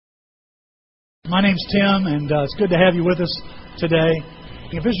My name's Tim, and it's good to have you with us today.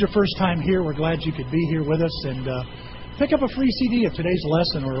 If this is your first time here, we're glad you could be here with us. And pick up a free CD of today's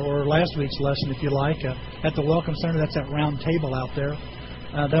lesson or last week's lesson, if you like, at the Welcome Center. That's that round table out there.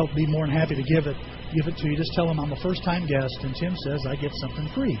 They'll be more than happy to give it to you. Just tell them I'm a first-time guest, and Tim says I get something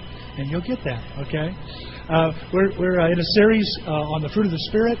free, and you'll get that. Okay? We're in a series on the fruit of the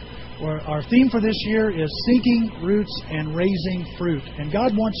Spirit. Our theme for this year is sinking roots and raising fruit. And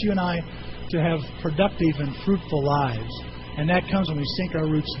God wants you and I to have productive and fruitful lives. And that comes when we sink our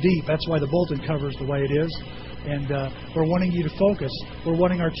roots deep. That's why the bulletin cover is the way it is. And we're wanting you to focus. We're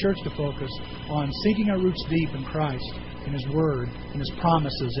wanting our church to focus on sinking our roots deep in Christ, in His Word, in His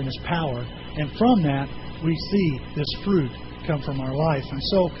promises, in His power. And from that, we see this fruit come from our life. And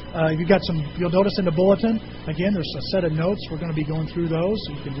so you'll notice in the bulletin, again, there's a set of notes. We're going to be going through those.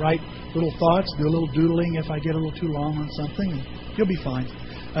 You can write little thoughts, do a little doodling if I get a little too long on something, and you'll be fine.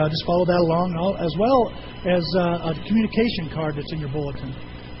 Just follow that along, as well as a communication card that's in your bulletin.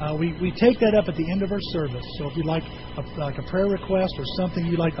 We take that up at the end of our service. So if you'd like a prayer request or something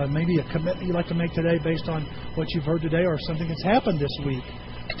you'd like, maybe a commitment you'd like to make today based on what you've heard today or something that's happened this week,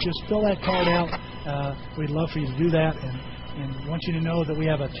 just fill that card out. We'd love for you to do that. And want you to know that we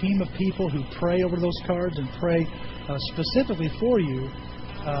have a team of people who pray over those cards and pray specifically for you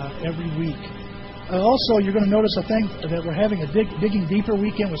every week. Also, you're going to notice a thing that we're having a Digging Deeper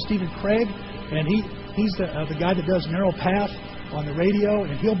weekend with Stephen Craig, and he's the guy that does Narrow Path on the radio,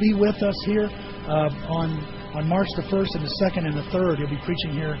 and he'll be with us here on March the 1st and the 2nd and the 3rd. He'll be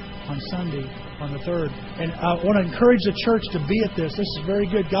preaching here on Sunday on the 3rd. And I want to encourage the church to be at this. This is very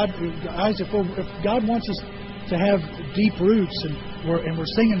good. Guys, if God wants us to have deep roots and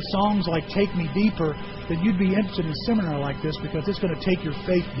we're singing songs like Take Me Deeper, then you'd be interested in a seminar like this because it's going to take your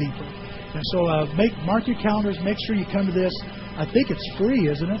faith deeper. And so mark your calendars. Make sure you come to this. I think it's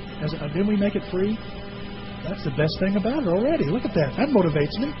free, isn't it? Didn't we make it free? That's the best thing about it already. Look at that. That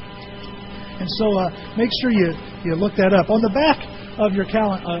motivates me. And so make sure you look that up. On the back of your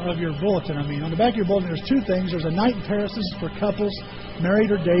bulletin, on the back of your bulletin, there's two things. There's a night in Paris. This is for couples,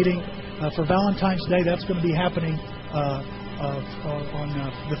 married or dating. For Valentine's Day, that's going to be happening on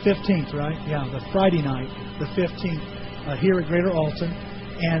the 15th, right? Yeah, the Friday night, the 15th, here at Greater Alton.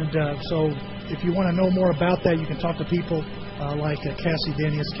 And so if you want to know more about that, you can talk to people like Cassie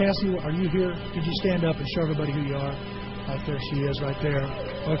Denius. Cassie, are you here? Could you stand up and show everybody who you are? Right there she is, right there.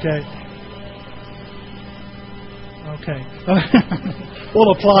 Okay.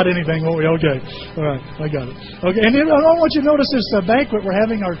 We'll applaud anything, won't we? Okay. All right, I got it. Okay, and then I want you to notice this banquet. We're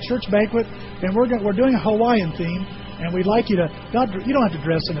having our church banquet, and we're doing a Hawaiian theme. And we'd like you to you don't have to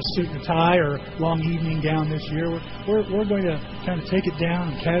dress in a suit and tie or long evening gown this year. We're going to kind of take it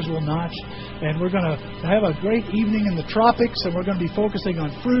down in casual notch, and we're going to have a great evening in the tropics, and we're going to be focusing on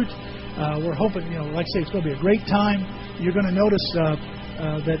fruit. We're hoping, like I say, it's going to be a great time. You're going to notice that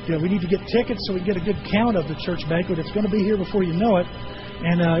we need to get tickets so we can get a good count of the church banquet. It's going to be here before you know it.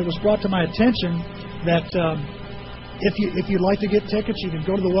 And it was brought to my attention that if you'd like to get tickets, you can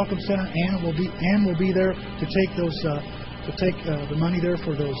go to the Welcome Center. Ann will be there to take the money there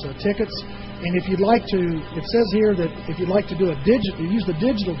for those tickets. And if you'd like to, it says here that if you'd like to do use the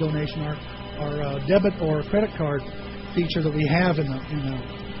digital donation, our debit or credit card feature that we have in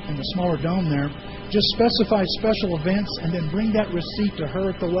the smaller dome there, just specify special events and then bring that receipt to her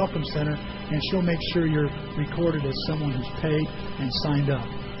at the Welcome Center, and she'll make sure you're recorded as someone who's paid and signed up.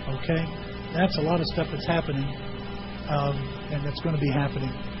 Okay, that's a lot of stuff that's happening. And that's going to be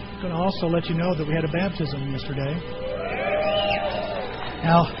happening. I'm going to also let you know that we had a baptism yesterday.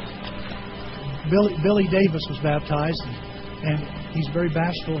 Now, Billy Davis was baptized, and he's very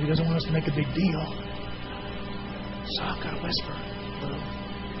bashful. He doesn't want us to make a big deal. So I've got to whisper.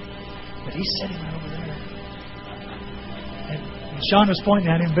 But he's sitting right over there. And Sean was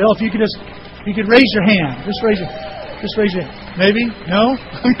pointing at him. Bill, if you could raise your hand. Just raise your hand. Maybe? No?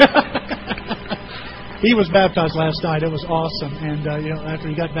 He was baptized last night. It was awesome. And, after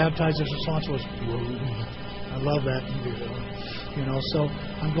he got baptized, his response was, whoa. I love that. So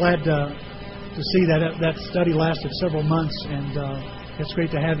I'm glad to see that study lasted several months. And it's great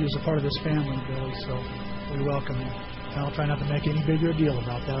to have you as a part of this family, Billy. So we welcome you. I'll try not to make any bigger deal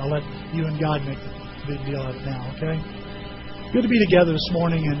about that. I'll let you and God make the big deal out of it now, okay? Good to be together this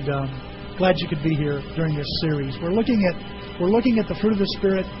morning, and glad you could be here during this series. We're looking at the fruit of the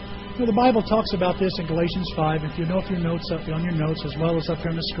Spirit. The Bible talks about this in Galatians 5. If you know your notes up on your notes as well as up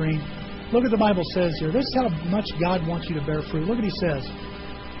here on the screen, look at the Bible says here. This is how much God wants you to bear fruit. Look what He says.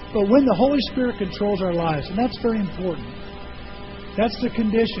 But when the Holy Spirit controls our lives, and that's very important. That's the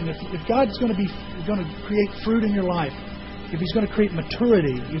condition. If God's going to create fruit in your life, if He's going to create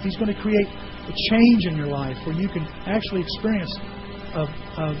maturity, if He's going to create a change in your life where you can actually experience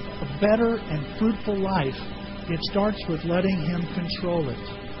a better and fruitful life, it starts with letting Him control it.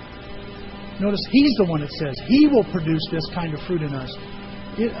 Notice He's the one that says He will produce this kind of fruit in us.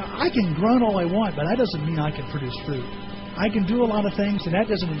 I can grunt all I want, but that doesn't mean I can produce fruit. I can do a lot of things, and that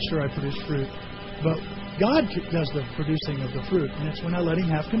doesn't ensure I produce fruit. But God does the producing of the fruit, and it's when I let Him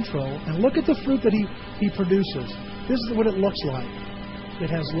have control. And look at the fruit that He produces. This is what it looks like. It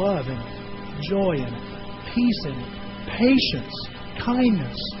has love in it, joy in it, peace in it, patience,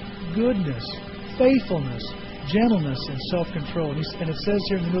 kindness, goodness, faithfulness, gentleness, and self-control. And it says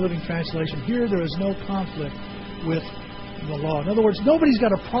here in the New Living Translation, here there is no conflict with the law. In other words, nobody's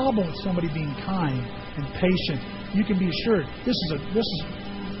got a problem with somebody being kind and patient. You can be assured this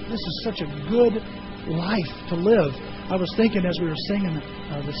is such a good life to live. I was thinking as we were singing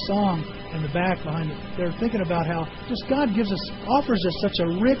the song in the back behind it, they're thinking about how just God offers us such a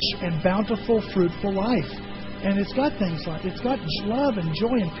rich and bountiful, fruitful life. And it's got things like, it's got love and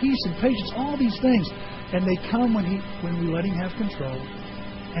joy and peace and patience, all these things. And they come when we let Him have control.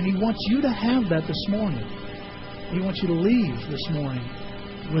 And He wants you to have that this morning. He wants you to leave this morning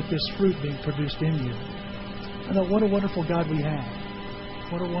with this fruit being produced in you. I thought, what a wonderful God we have.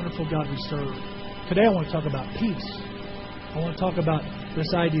 What a wonderful God we serve. Today I want to talk about peace. I want to talk about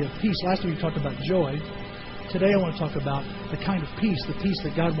this idea of peace. Last week we talked about joy. Today I want to talk about the kind of peace, the peace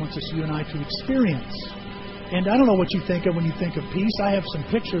that God wants us, you and I, to experience. And I don't know what you think of when you think of peace. I have some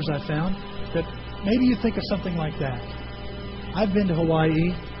pictures I found that maybe you think of something like that. I've been to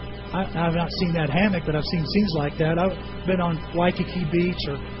Hawaii. I've not seen that hammock, but I've seen scenes like that. I've been on Waikiki Beach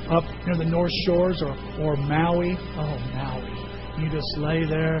or up near the North Shores or Maui. Oh, Maui. You just lay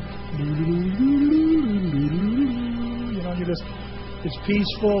there. You know, it's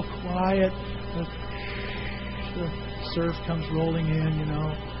peaceful, quiet. The surf comes rolling in, you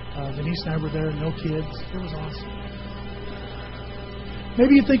know. Denise and I were there, no kids. It was awesome.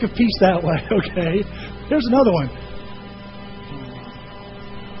 Maybe you think of peace that way, okay? Here's another one.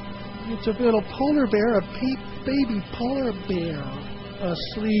 It's a little polar bear, a baby polar bear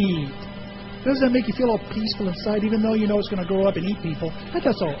asleep. Doesn't that make you feel all peaceful inside, even though you know it's going to grow up and eat people?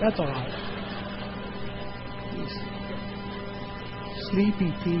 That's all right. Peace.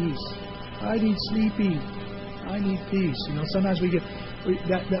 Sleepy peace. I need sleepy. I need peace. You know, sometimes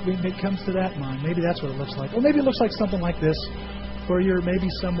it comes to that mind. Maybe that's what it looks like. Or maybe it looks like something like this, where you're maybe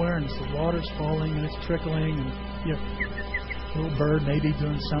somewhere and the water's falling and it's trickling and you have a little bird maybe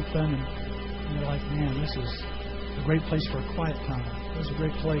doing something, and you're like, man, this is a great place for a quiet time. This is a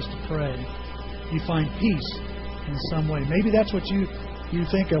great place to pray. You find peace in some way. Maybe that's what you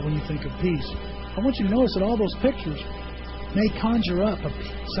think of when you think of peace. I want you to notice that all those pictures may conjure up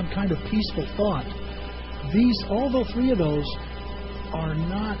some kind of peaceful thought. All three of those are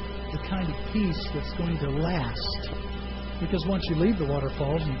not the kind of peace that's going to last. Because once you leave the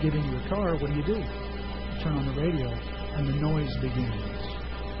waterfalls and you get into your car, what do? You turn on the radio and the noise begins.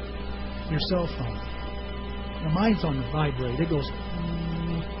 Your cell phone. Now mine's on the vibrate. It goes.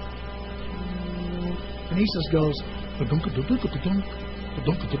 Anissa's goes.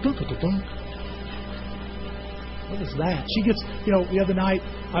 What is that? She gets, the other night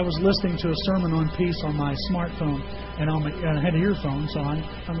I was listening to a sermon on peace on my smartphone, and I had earphones on.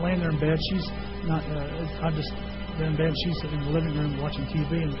 I'm laying there in bed. She's not. I'm just in bed. She's in the living room watching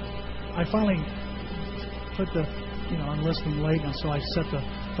TV, and I finally put I'm listening late, and so I set the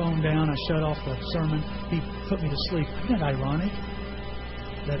phone down. I shut off the sermon. He put me to sleep. Isn't that ironic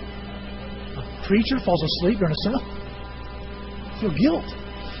that a preacher falls asleep during a sermon? I feel guilt.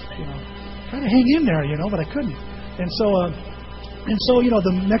 Trying to hang in there, but I couldn't. And so,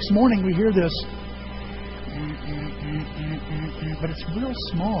 the next morning we hear this, but it's real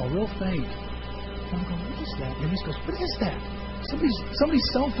small, real faint. And I'm going, what is that? And he goes, what is that? Somebody's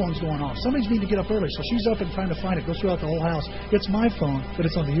cell phone's going off. Somebody's need to get up early. So she's up and trying to find it. Goes throughout the whole house. It's my phone, but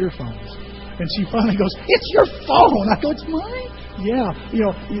it's on the earphones. And she finally goes, it's your phone. I go, it's mine? Yeah.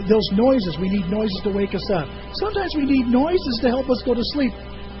 Those noises. We need noises to wake us up. Sometimes we need noises to help us go to sleep.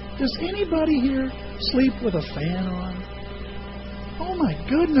 Does anybody here sleep with a fan on? Oh my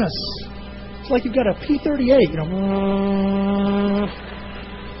goodness. It's like you've got a P-38,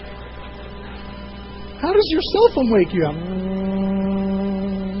 How does your cell phone wake you up?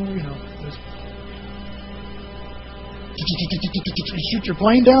 You shoot your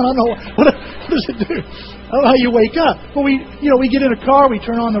plane down? I don't know. What does it do? I don't know how you wake up. But we get in a car, we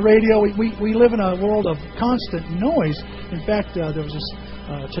turn on the radio. We live in a world of constant noise. In fact, there was this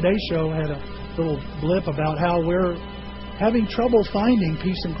Today Show had a little blip about how we're having trouble finding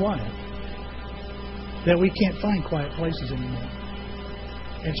peace and quiet. that we can't find quiet places anymore.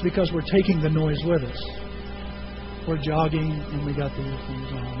 It's because we're taking the noise with us. We're jogging and we got the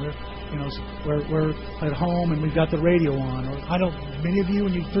earphones on. We're at home and we've got the radio on. Or many of you,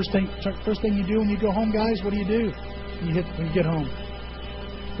 when you first thing you do when you go home, guys, what do? When you get home?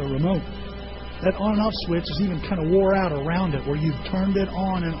 The remote. That on and off switch is even kind of wore out around it, where you've turned it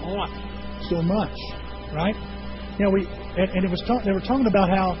on and off so much, right? They were talking about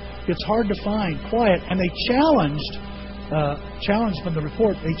how it's hard to find quiet, and they challenged from the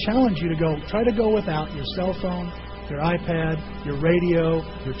report. They challenge you to try to go without your cell phone, your iPad, your radio,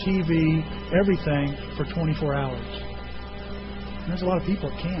 your TV, everything for 24 hours. And there's a lot of people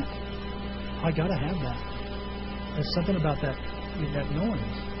that can't. I got to have that. There's something about that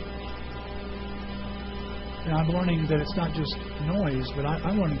noise. And I'm learning that it's not just noise, but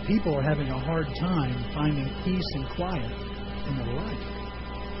I'm learning people are having a hard time finding peace and quiet in their life.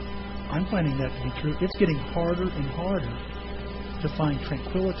 I'm finding that to be true. It's getting harder and harder to find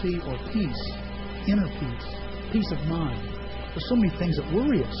tranquility or peace, inner peace of mind. There's so many things that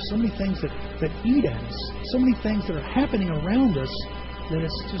worry us, so many things that eat at us, so many things that are happening around us that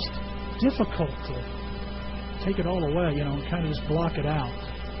it's just difficult to take it all away, and kind of just block it out.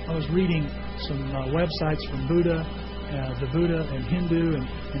 I was reading some websites from Buddha, the Buddha and Hindu and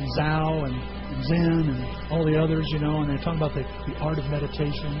Zhao and Zen and all the others, and they're talking about the art of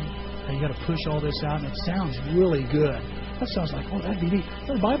meditation. And you got to push all this out, and it sounds really good. That sounds like, that'd be neat.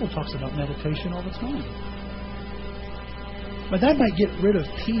 The Bible talks about meditation all the time. But that might get rid of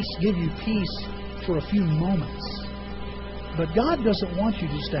peace, give you peace for a few moments. But God doesn't want you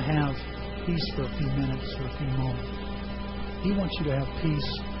just to have peace for a few minutes or a few moments. He wants you to have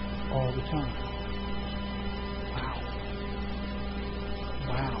peace all the time.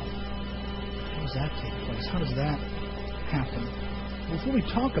 Wow. How does that take place? How does that happen? Before we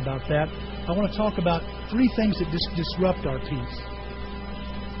talk about that, I want to talk about three things that disrupt our peace.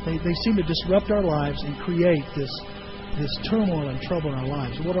 They seem to disrupt our lives and create this turmoil and trouble in our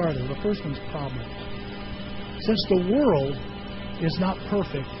lives. What are they? The first one's problems. Since the world is not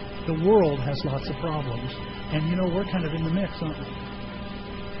perfect, the world has lots of problems. And we're kind of in the mix, aren't we?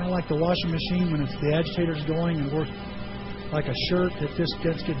 Kind of like the washing machine when the agitator's going and we're like a shirt that just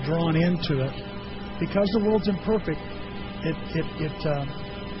gets drawn into it. Because the world's imperfect,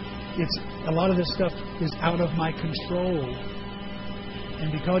 it's a lot of this stuff is out of my control.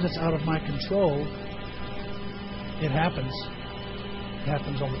 And because it's out of my control, it happens. It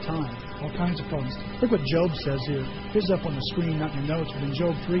happens all the time. All kinds of problems. Look what Job says here. This is up on the screen, not in your notes, but in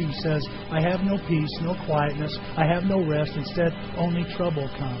Job 3 he says, I have no peace, no quietness, I have no rest. Instead, only trouble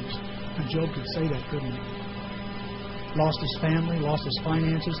comes. And Job could say that, couldn't he? Lost his family, lost his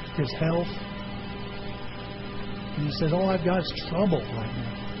finances, his health. And he says, all I've got is trouble right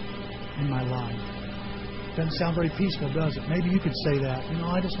now in my life. Doesn't sound very peaceful, does it? Maybe you could say that.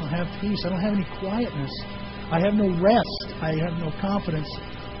 I just don't have peace. I don't have any quietness. I have no rest. I have no confidence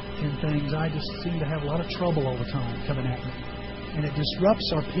in things. I just seem to have a lot of trouble all the time coming at me. And it disrupts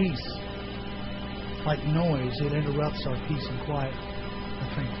our peace. Like noise, it interrupts our peace and quiet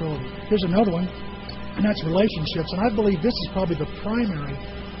and tranquility. Here's another one, and that's relationships. And I believe this is probably the primary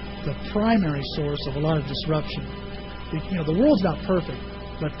source of a lot of disruption. The world's not perfect,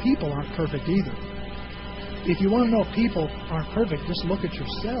 but people aren't perfect either. If you want to know if people aren't perfect, just look at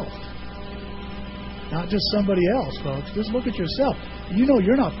yourself. Not just somebody else, folks. Just look at yourself.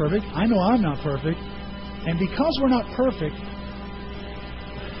 You're not perfect. I know I'm not perfect. And because we're not perfect,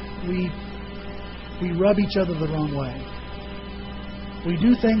 we rub each other the wrong way. We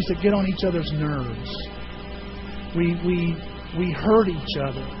do things that get on each other's nerves. We hurt each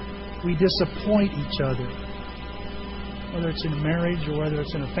other. We disappoint each other. Whether it's in a marriage or whether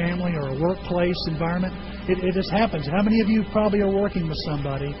it's in a family or a workplace environment, it just happens. How many of you probably are working with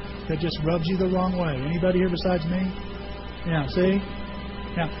somebody that just rubs you the wrong way? Anybody here besides me? Yeah, see?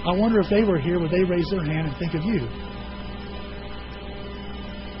 Now, I wonder if they were here, would they raise their hand and think of you?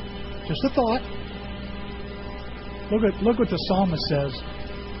 Just a thought. Look what the psalmist says.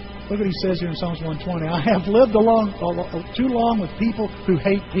 Look what he says here in Psalms 120. I have lived too long with people who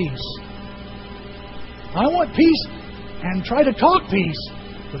hate peace. I want peace and try to talk peace,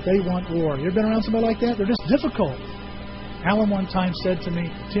 but they want war. You ever been around somebody like that? They're just difficult. Alan one time said to me,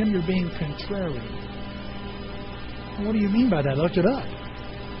 Tim, you're being contrary. Well, what do you mean by that? I looked it up.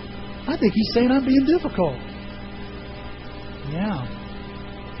 I think he's saying I'm being difficult. Yeah,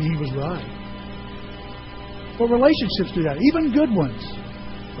 he was right. Well, relationships do that, even good ones.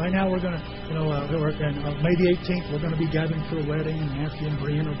 Right now we're going to, May the 18th, we're going to be gathering for a wedding, and Matthew and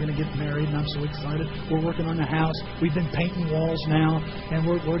Brian are going to get married, and I'm so excited. We're working on the house. We've been painting walls now, and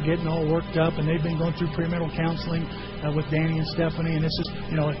we're getting all worked up, and they've been going through premarital counseling with Danny and Stephanie, and it's just,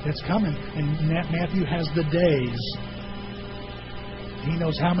 it's coming. And Matthew has the days. He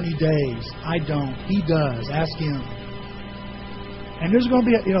knows how many days. I don't. He does. Ask him. And there's going to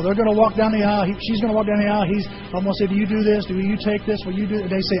be, they're going to walk down the aisle. She's going to walk down the aisle. I'm going to say, do you do this? Do you take this? Will you do it?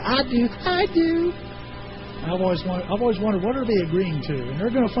 And they say, I do. I've always wondered, what are they agreeing to? And they're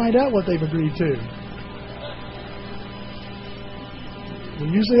going to find out what they've agreed to.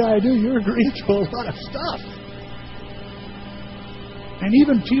 When you say I do, you're agreeing to a lot of stuff. And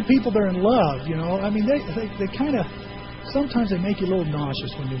even two people that are in love, they kind of, sometimes they make you a little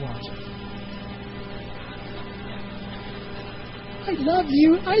nauseous when you watch it. I love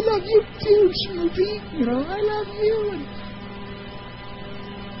you. I love you too, Snoopy. I love you.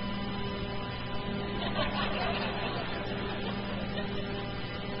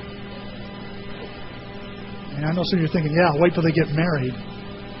 And I know some of you are thinking, yeah, wait till they get married.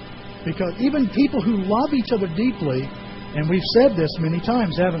 Because even people who love each other deeply, and we've said this many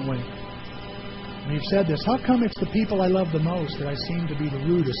times, haven't we? We've said this. How come it's the people I love the most that I seem to be the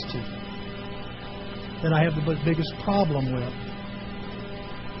rudest to? That I have the biggest problem with?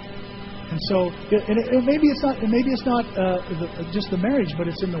 And so, maybe it's not just the marriage, but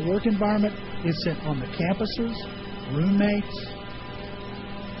it's in the work environment. It's on the campuses, roommates,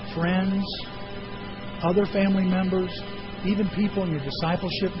 friends, other family members, even people in your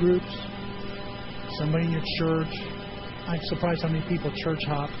discipleship groups, somebody in your church. I'm surprised how many people church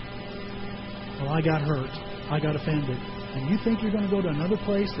hop. Well, I got hurt. I got offended. And you think you're going to go to another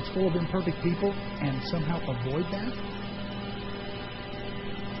place that's full of imperfect people and somehow avoid that?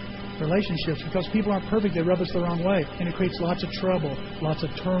 Relationships, because people aren't perfect, they rub us the wrong way, and it creates lots of trouble, lots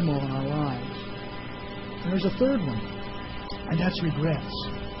of turmoil in our lives. And there's a third one, and that's regrets.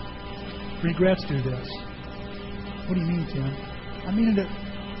 Regrets do this. What do you mean, Tim? I mean that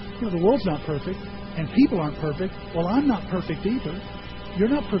the world's not perfect, and people aren't perfect. Well, I'm not perfect either. You're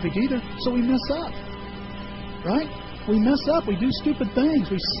not perfect either, so we mess up, right? We mess up. We do stupid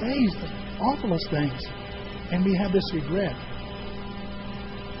things. We say the awfulest things, and we have this regret.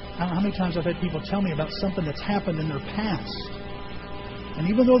 I don't know how many times I've had people tell me about something that's happened in their past. And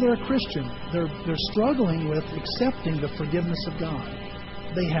even though they're a Christian, they're struggling with accepting the forgiveness of God.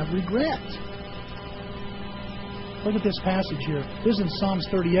 They have regret. Look at this passage here. This is in Psalms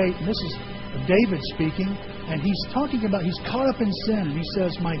 38, and this is David speaking. And he's talking about, he's caught up in sin. And he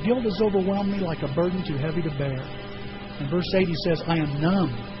says, my guilt has overwhelmed me like a burden too heavy to bear. In verse 8 he says, I am numb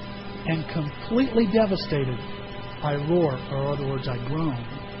and completely devastated. I roar, or in other words, I groan,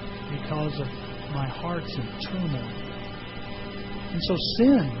 because of my heart's in turmoil. And so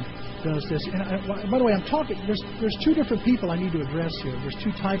sin does this. And by the way, I'm talking, there's two different people I need to address here. There's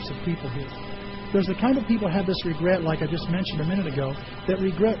two types of people here. There's the kind of people who have this regret, like I just mentioned a minute ago, that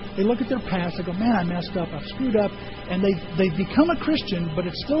regret, they look at their past, they go, man, I messed up, I've screwed up, and they've become a Christian, but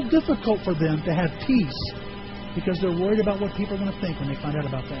it's still difficult for them to have peace because they're worried about what people are going to think when they find out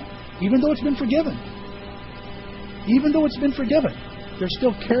about that. Even though it's been forgiven. Even though it's been forgiven. They're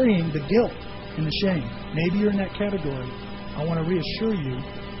still carrying the guilt and the shame. Maybe you're in that category. I want to reassure you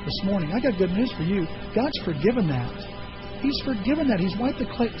this morning. I got good news for you. God's forgiven that. He's forgiven that. He's wiped the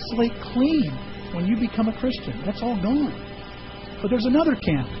slate clean when you become a Christian. That's all gone. But there's another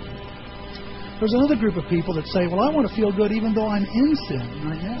camp. There's another group of people that say, well, I want to feel good even though I'm in sin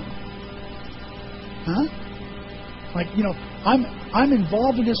right now. Huh? Like, I'm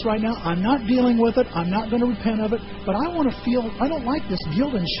involved in this right now. I'm not dealing with it. I'm not going to repent of it. But I want to feel, I don't like this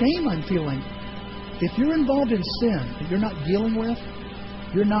guilt and shame I'm feeling. If you're involved in sin that you're not dealing with,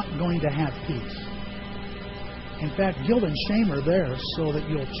 you're not going to have peace. In fact, guilt and shame are there so that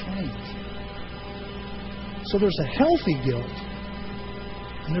you'll change. So there's a healthy guilt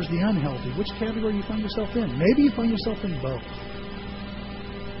and there's the unhealthy. Which category you find yourself in? Maybe you find yourself in both.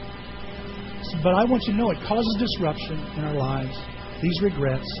 But I want you to know it causes disruption in our lives, these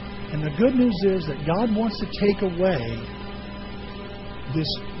regrets. And the good news is that God wants to take away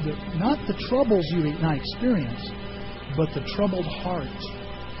not the troubles you might experience, but the troubled heart,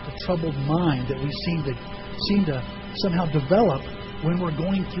 the troubled mind that we seem to somehow develop when we're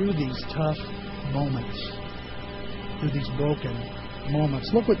going through these tough moments, through these broken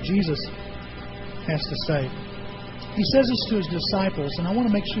moments. Look what Jesus has to say. He says this to His disciples, and I want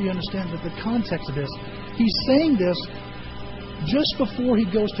to make sure you understand that the context of this. He's saying this just before He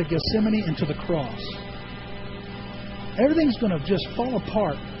goes to Gethsemane and to the cross. Everything's going to just fall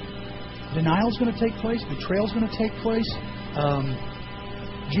apart. Denial's going to take place. Betrayal's going to take place.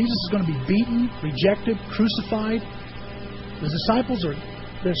 Jesus is going to be beaten, rejected, crucified. The disciples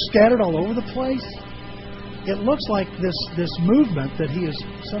they're scattered all over the place. It looks like this movement that he has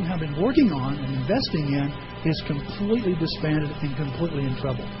somehow been working on and investing in is completely disbanded and completely in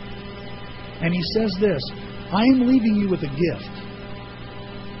trouble. And he says this, I am leaving you with a gift.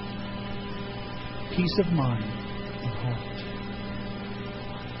 Peace of mind and heart.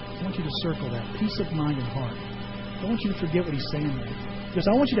 I want you to circle that. Peace of mind and heart. I don't want you to forget what he's saying there. Because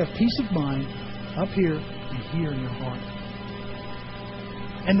I want you to have peace of mind up here and here in your heart.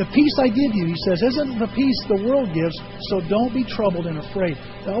 And the peace I give you, he says, isn't the peace the world gives, so don't be troubled and afraid.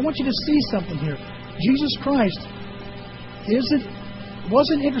 Now, I want you to see something here. Jesus Christ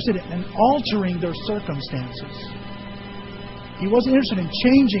wasn't interested in altering their circumstances. He wasn't interested in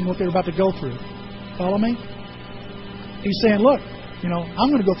changing what they were about to go through. Follow me? He's saying, look, I'm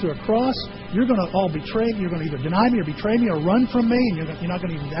going to go through a cross. You're going to all betray me. You're going to either deny me or betray me or run from me. And you're not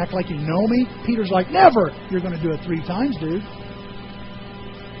going to even act like you know me. Peter's like, never. You're going to do it 3 times, dude.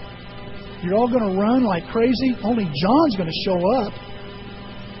 You're all going to run like crazy. Only John's going to show up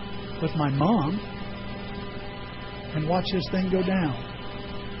with my mom and watch this thing go down.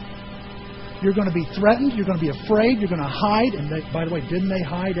 You're going to be threatened. You're going to be afraid. You're going to hide. And by the way, didn't they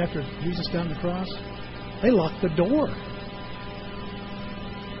hide after Jesus got on the cross? They locked the door.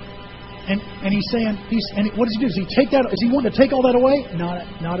 And he's saying, what does he do? Does he take that? Is he wanting to take all that away?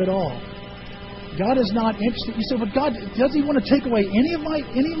 Not at all. God is not interested. You say, but God, does he want to take away any of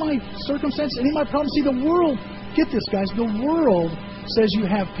my circumstances, any of my problems? See, the world, get this, guys, the world says you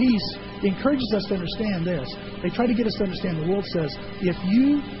have peace. It encourages us to understand this. They try to get us to understand. The world says, if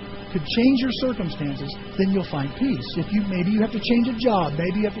you could change your circumstances, then you'll find peace. Maybe you have to change a job,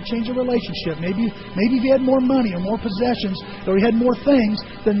 maybe you have to change a relationship, maybe if you had more money or more possessions, or you had more things,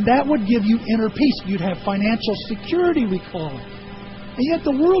 then that would give you inner peace. You'd have financial security, we call it. And yet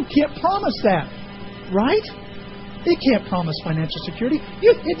the world can't promise that. Right? It can't promise financial security.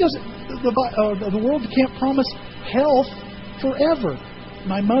 It doesn't. The world can't promise health forever.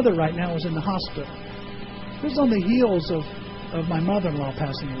 My mother right now is in the hospital. This is on the heels of my mother-in-law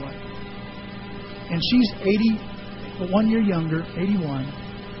passing away. And she's 1 year younger, 81.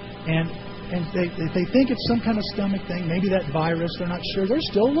 And they think it's some kind of stomach thing, maybe that virus. They're not sure. They're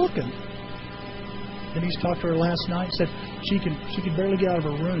still looking. Denise talked to her last night. Said she can barely get out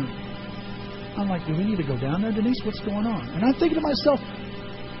of her room. I'm like, do we need to go down there, Denise? What's going on? And I'm thinking to myself,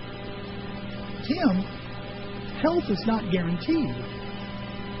 Tim, health is not guaranteed.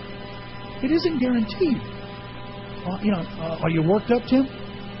 It isn't guaranteed. Are you worked up, Tim?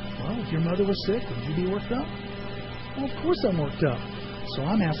 Well, if your mother was sick, would you be worked up? Well, of course I'm worked up. So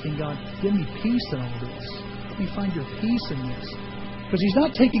I'm asking God, give me peace in all this. Let me find your peace in this. Because He's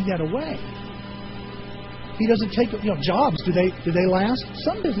not taking that away. He doesn't take, jobs, do they last?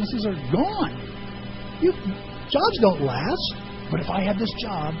 Some businesses are gone. Jobs don't last. But if I had this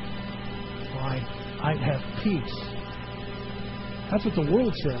job, I'd have peace. That's what the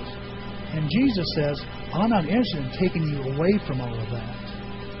world says. And Jesus says, I'm not interested in taking you away from all of that,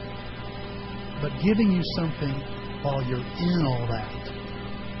 but giving you something while you're in all that.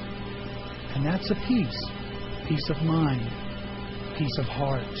 And that's a peace. Peace of mind. Peace of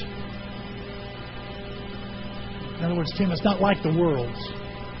heart. In other words, Tim, it's not like the world's.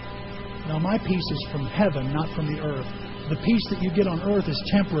 Now, my peace is from heaven, not from the earth. The peace that you get on earth is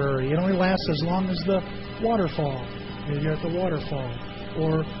temporary. It only lasts as long as the waterfall. You're at the waterfall.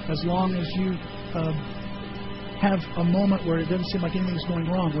 Or as long as you have a moment where it doesn't seem like anything's going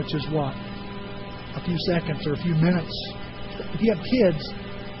wrong, which is what? A few seconds or a few minutes. If you have kids,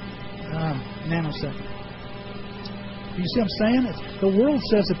 nanosecond. You see what I'm saying? The world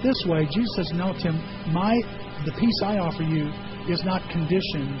says it this way. Jesus says, no, Tim, the peace I offer you is not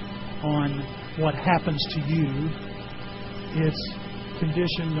conditioned on what happens to you. It's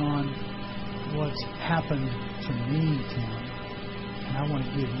conditioned on what's happened to me, Tim. And I want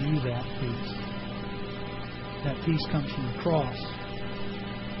to give you that peace. That peace comes from the cross.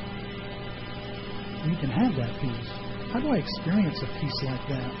 You can have that peace. How do I experience a peace like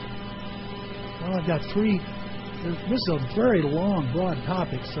that? Well, I've got 3. This is a very long, broad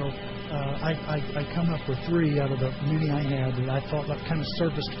topic, so I come up with 3 out of the many I had that I thought that kind of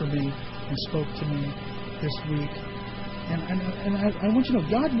surfaced for me and spoke to me this week. And I want you to know,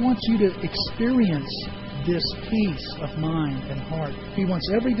 God wants you to experience this peace of mind and heart. He wants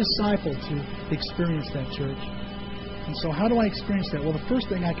every disciple to experience that, church. And so how do I experience that? Well, the first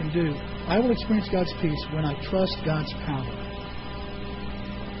thing I can do, I will experience God's peace when I trust God's power.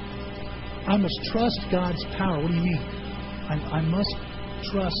 I must trust God's power. What do you mean? I must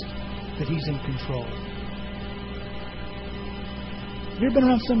trust that He's in control. you ever been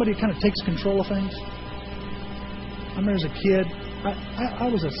around somebody who kind of takes control of things? I remember as a kid, I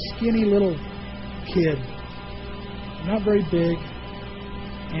was a skinny little kid, not very big,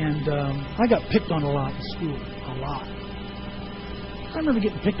 and I got picked on a lot in school, a lot. I remember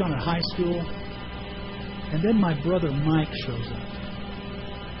getting picked on in high school, and then my brother Mike shows up.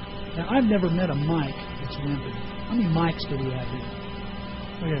 Now, I've never met a Mike that's wimpy. How many Mikes do we have here?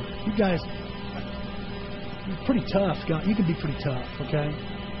 Okay, you guys, you're pretty tough. You can be pretty tough, okay?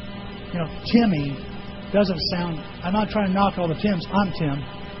 You know, Timmy doesn't sound... I'm not trying to knock all the Tims. I'm Tim.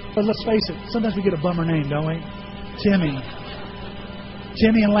 But let's face it, sometimes we get a bummer name, don't we? Timmy.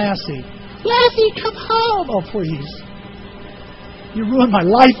 Timmy and Lassie. Lassie, come home! Oh, please. You ruined my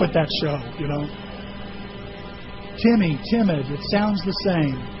life with that show, you know. Timmy, timid. It sounds the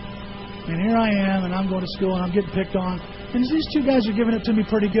same. And here I am, and I'm going to school, and I'm getting picked on. And these two guys are giving it to me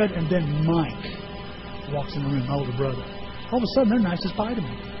pretty good. And then Mike walks in the room, my older brother. All of a sudden, they're nice as pie to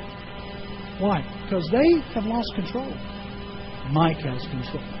me. Why? Because they have lost control. Mike has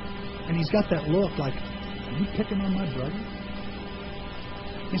control. And he's got that look like, are you picking on my brother?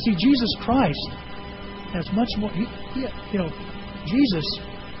 You see, Jesus Christ has much more... Jesus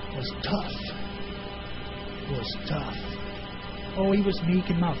was tough. Oh, he was meek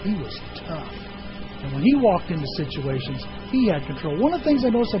and mild. He was tough. And when he walked into situations, he had control. One of the things I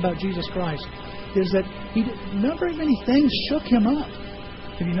noticed about Jesus Christ is that not very many things shook him up.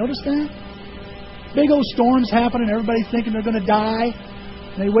 Have you noticed that? Big old storms happen and everybody's thinking they're going to die.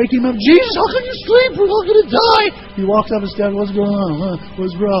 And they wake him up. Jesus, how can you sleep? We're all going to die. He walks up and says, what's going on? Huh?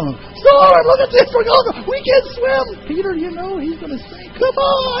 What's wrong? Storm, look at this. We're going. We can't swim. Peter, you know, he's going to say, come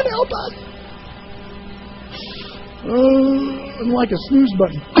on, help us. And like a snooze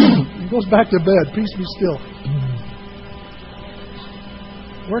button. He goes back to bed. Peace be still.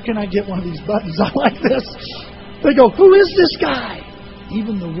 Where can I get one of these buttons? I like this. They go, who is this guy?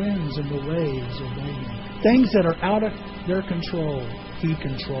 Even the winds and the waves obey him. Things that are out of their control, he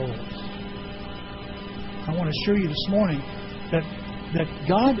controls. I want to assure you this morning that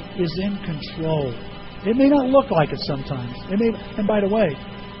God is in control. It may not look like it sometimes. And by the way,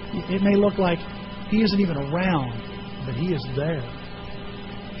 it may look like he isn't even around, but he is there.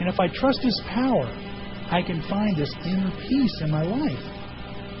 And if I trust his power, I can find this inner peace in my life.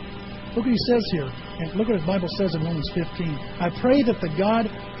 Look what he says here. And look what the Bible says in Romans 15. I pray that the God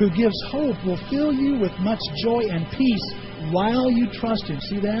who gives hope will fill you with much joy and peace while you trust him.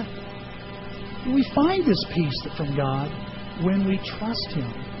 See that? We find this peace from God when we trust him.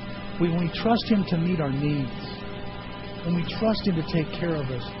 When we trust him to meet our needs. When we trust him to take care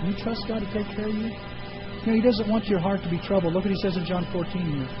of us. When you trust God to take care of you? You know, he doesn't want your heart to be troubled. Look what he says in John 14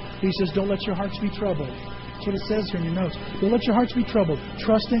 here. He says, don't let your hearts be troubled. That's what it says here in your notes. Don't let your hearts be troubled.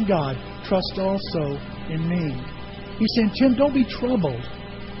 Trust in God. Trust also in me. He's saying, Tim, don't be troubled.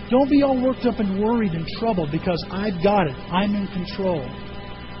 Don't be all worked up and worried and troubled because I've got it. I'm in control.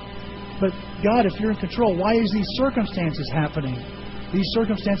 But God, if you're in control, why is these circumstances happening? These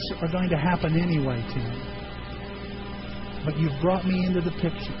circumstances are going to happen anyway, Tim. But you've brought me into the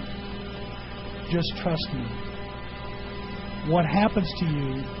picture. Just trust me. What happens to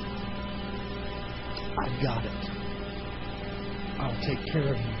you, I've got it. I'll take care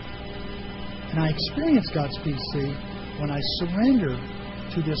of you. And I experience God's peace, see, when I surrender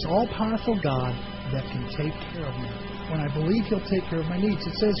to this all-powerful God that can take care of me. When I believe he'll take care of my needs.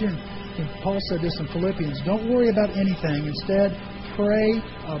 It says here, and Paul said this in Philippians, don't worry about anything. Instead, pray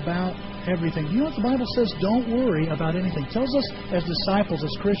about everything. You know what the Bible says? Don't worry about anything. It tells us as disciples,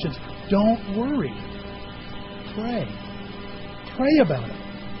 as Christians, don't worry. Pray. Pray about it.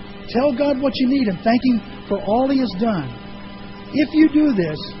 Tell God what you need and thank him for all he has done. If you do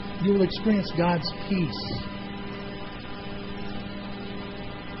this, you will experience God's peace.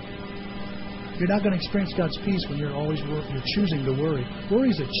 You're not going to experience God's peace when you're you're choosing to worry. Worry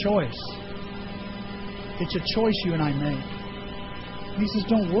is a choice. It's a choice you and I make. And he says,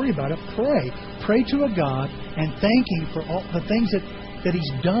 don't worry about it. Pray. Pray to a God and thank him for all the things that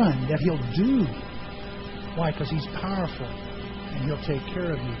he's done, that he'll do. Why? Because he's powerful. And he'll take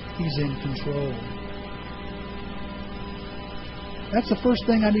care of you. He's in control. That's the first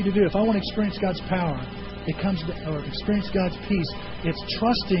thing I need to do. If I want to experience God's power, or experience God's peace, it's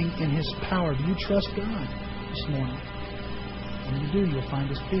trusting in his power. Do you trust God this morning? When you do, you'll find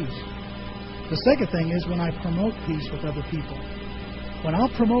his peace. The second thing is when I promote peace with other people. When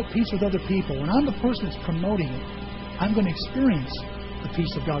I'll promote peace with other people, when I'm the person that's promoting it, I'm going to experience the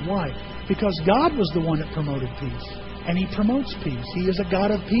peace of God. Why? Because God was the one that promoted peace. And he promotes peace. He is a God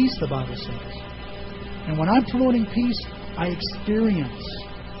of peace, the Bible says. And when I'm promoting peace, I experience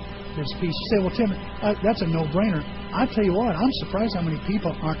this peace. You say, well, Tim, that's a no-brainer. I tell you what, I'm surprised how many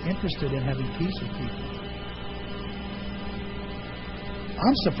people aren't interested in having peace with people.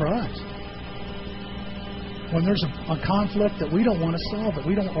 I'm surprised. When there's a conflict that we don't want to solve it,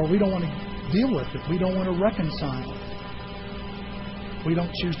 we don't want to deal with it, we don't want to reconcile, we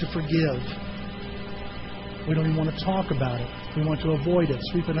don't choose to forgive, we don't even want to talk about it, we want to avoid it,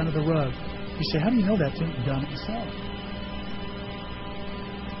 sweep it under the rug. You say, how do you know that? You've done it yourself.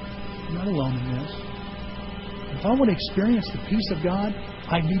 I'm not alone in this. If I want to experience the peace of God,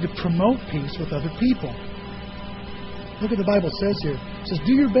 I need to promote peace with other people. Look what the Bible says here. It says,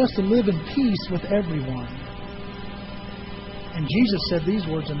 do your best to live in peace with everyone. And Jesus said these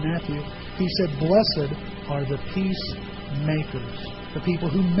words in Matthew. He said, blessed are the peacemakers, the people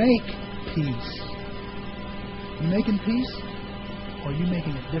who make peace. You making peace? Or are you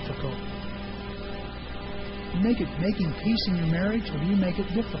making it difficult? You making peace in your marriage, or do you make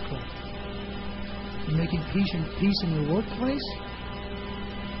it difficult? You making peace in your workplace?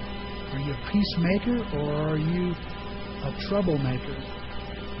 Are you a peacemaker, or are you a troublemaker?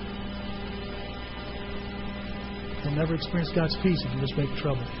 You'll never experience God's peace if you just make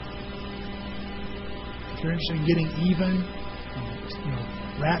trouble. If you're interested in getting even,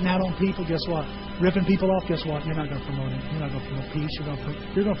 ratting out on people, guess what? Ripping people off, guess what? You're not going to promote it. You're not going to promote peace. You're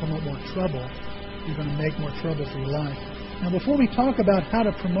going to promote more trouble. You're going to make more trouble for your life. Now, before we talk about how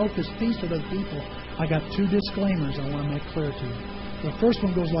to promote this peace with other people, I got two disclaimers I want to make clear to you. The first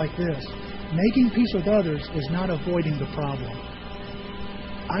one goes like this. Making peace with others is not avoiding the problem.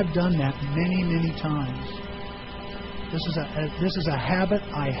 I've done that many, many times. This is a habit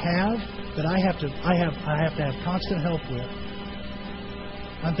I have that I have to have constant help with.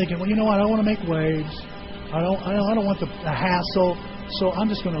 I'm thinking, well, you know what? I don't want to make waves. I don't want the hassle. So I'm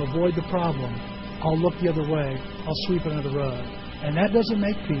just going to avoid the problem. I'll look the other way. I'll sweep it under the rug. And that doesn't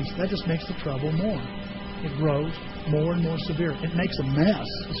make peace. That just makes the trouble more. It grows more and more severe. It makes a mess.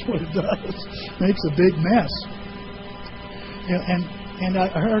 That's what it does. It makes a big mess. And I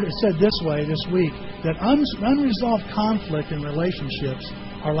heard it said this way this week, that unresolved conflict in relationships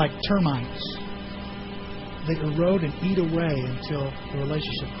are like termites. They erode and eat away until the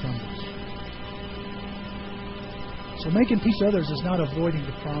relationship crumbles. So making peace with others is not avoiding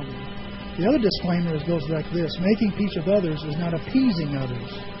the problem. The other disclaimer goes like this. Making peace with others is not appeasing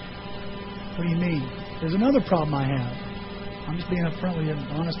others. What do you mean? There's another problem I have. I'm just being upfront with you and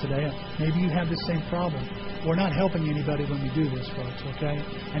honest today. Maybe you have the same problem. We're not helping anybody when we do this, folks, okay?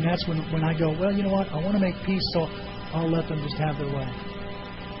 And that's when I go, well, you know what? I want to make peace, so I'll let them just have their way.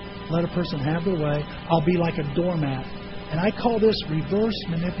 Let a person have their way. I'll be like a doormat. And I call this reverse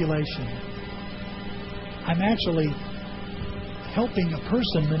manipulation. I'm actually helping a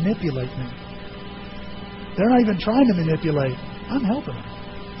person manipulate me. They're not even trying to manipulate. I'm helping them.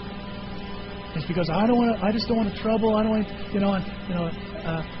 It's because I just don't want to trouble. I don't want,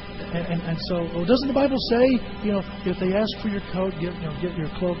 and so, well, doesn't the Bible say, if they ask for your coat, get your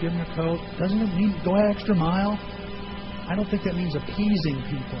cloak, give them your coat? Doesn't it mean go an extra mile? I don't think that means appeasing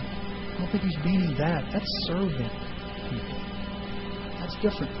people. I don't think he's meaning that. That's serving people. That's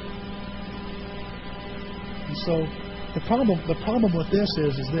different. And so, the problem with this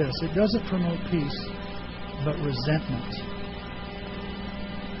is this: it doesn't promote peace, but resentment.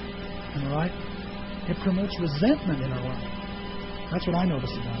 Am I right? It promotes resentment in our life. That's what I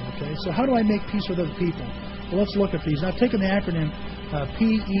noticed about it, okay? So how do I make peace with other people? Well, let's look at these. I've taken the acronym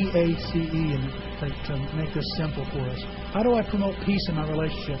PEACE to make this simple for us. How do I promote peace in my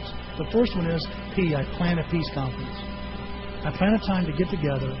relationships? The first one is P. I plan a peace conference. I plan a time to get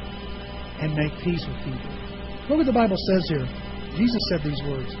together and make peace with people. Look what the Bible says here. Jesus said these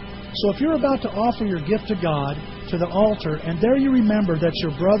words. So if you're about to offer your gift to God, to the altar, and there you remember that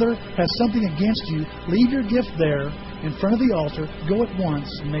your brother has something against you, leave your gift there in front of the altar, go at once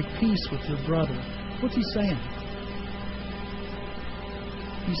and make peace with your brother. What's he saying?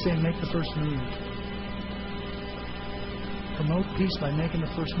 He's saying make the first move. Promote peace by making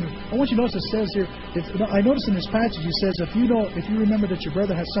the first move. I want you to notice it says here, I notice in this passage it says, if you remember that your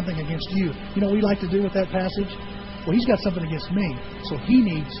brother has something against you, you know what we like to do with that passage? Well, he's got something against me, so he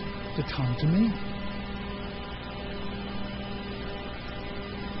needs to come to me.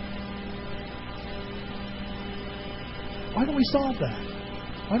 Why don't we solve that?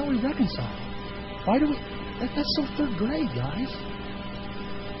 Why don't we reconcile? Why do we... That's so third grade, guys.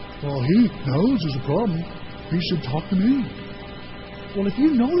 Well, he knows there's a problem. He should talk to me. Well, if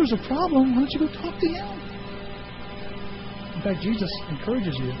you know there's a problem, why don't you go talk to him? In fact, Jesus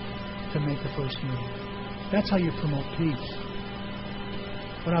encourages you to make the first move. That's how you promote peace.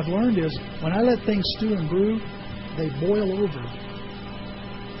 What I've learned is when I let things stew and brew, they boil over.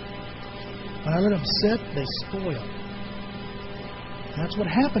 When I let them sit, they spoil. That's what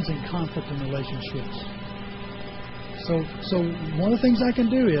happens in conflict in relationships. So one of the things I can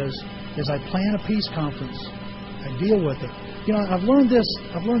do is I plan a peace conference. I deal with it. You know, I've learned this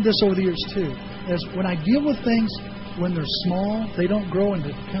over the years too. Is when I deal with things when they're small, they don't grow and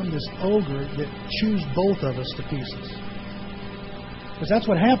become this ogre that chews both of us to pieces. Because that's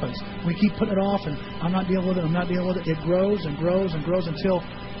what happens. We keep putting it off and I'm not dealing with it. It grows and grows and grows until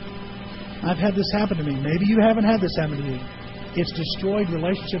I've had this happen to me. Maybe you haven't had this happen to you. It's destroyed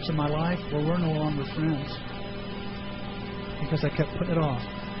relationships in my life where we're no longer friends. Because I kept putting it off.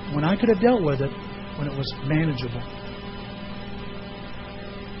 When I could have dealt with it when it was manageable.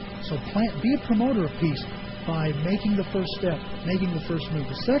 So be a promoter of peace by making the first step, making the first move.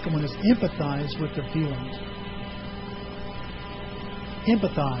 The second one is empathize with their feelings.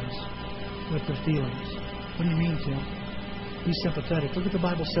 Empathize with their feelings. What do you mean, Tim? Be sympathetic. Look what the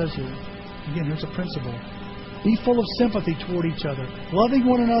Bible says here. Again, here's a principle. Be full of sympathy toward each other, loving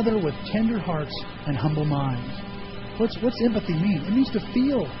one another with tender hearts and humble minds. What's empathy mean? It means to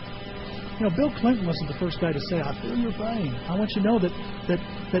feel. You know, Bill Clinton wasn't the first guy to say, I feel your pain. I want you to know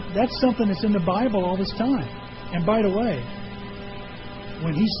that's something that's in the Bible all this time. And by the way,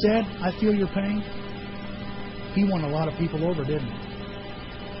 when he said, I feel your pain, he won a lot of people over, didn't he?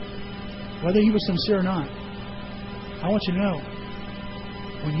 Whether he was sincere or not. I want you to know,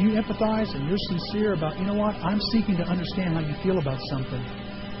 when you empathize and you're sincere about, you know what, I'm seeking to understand how you feel about something,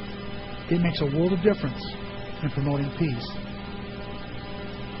 it makes a world of difference in promoting peace.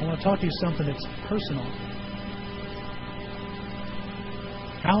 I want to talk to you something that's personal.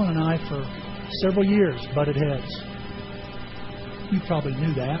 Alan and I, for several years, butted heads. You probably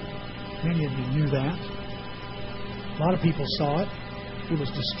knew that. Many of you knew that. A lot of people saw it. It was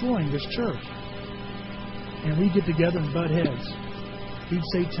destroying this church. And we'd get together and butt heads. He'd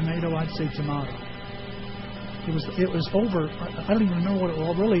say tomato, I'd say tomato. It was over. I don't even remember what it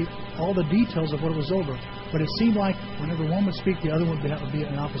was, really, all the details of what it was over. But it seemed like whenever one would speak, the other one would be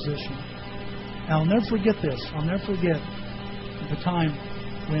in opposition. And I'll never forget this. I'll never forget the time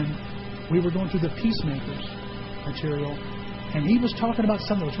when we were going through the Peacemakers material, and he was talking about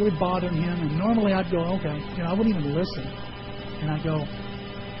something that was really bothering him. And normally I'd go, okay, I wouldn't even listen. And I go,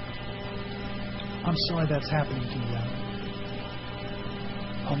 I'm sorry that's happening to you, Alan.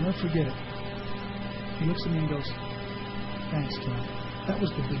 I'll never forget it. He looks at me and goes, thanks, Tim. That was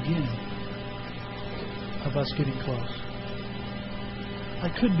the beginning of us getting close. I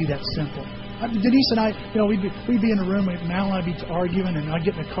couldn't be that simple. Denise and I, we'd be in a room, Mal and I'd be arguing, and I'd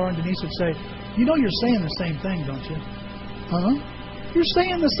get in the car, and Denise would say, you're saying the same thing, don't you? Huh? You're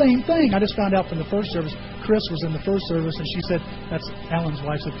saying the same thing. I just found out from the first service, Chris was in the first service, and she said, that's Alan's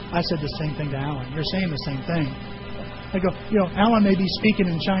wife, said, I said the same thing to Alan. You're saying the same thing. I go, Alan may be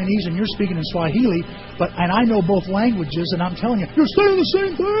speaking in Chinese and you're speaking in Swahili, and I know both languages, and I'm telling you, you're saying the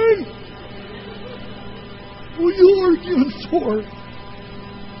same thing. What are you arguing for?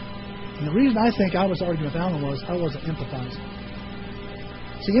 And the reason I think I was arguing with Alan was I wasn't empathizing.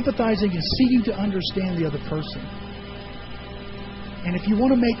 See, empathizing is seeking to understand the other person. And if you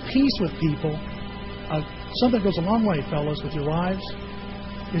want to make peace with people, something goes a long way, fellas, with your wives,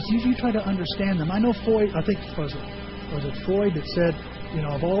 is you try to understand them. I know Freud, I think, was it Freud that said,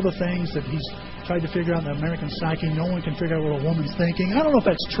 of all the things that he's tried to figure out in the American psyche, no one can figure out what a woman's thinking. I don't know if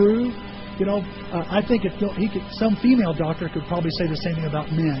that's true. I think some female doctor could probably say the same thing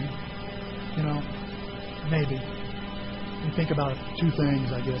about men. Maybe. You think about two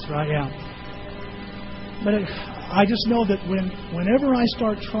things, I guess, right? Yeah. But I just know that whenever I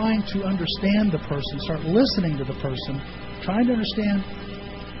start trying to understand the person, start listening to the person, trying to understand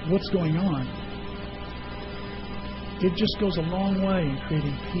what's going on, it just goes a long way in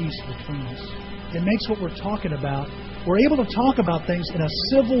creating peace between us. It makes what we're talking about, we're able to talk about things in a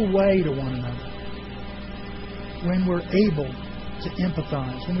civil way to one another. When we're able to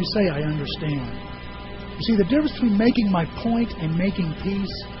empathize, when we say, I understand. You see, the difference between making my point and making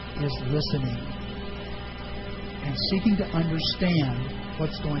peace is listening and seeking to understand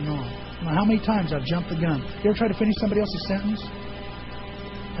what's going on. How many times I've jumped the gun. You ever try to finish somebody else's sentence?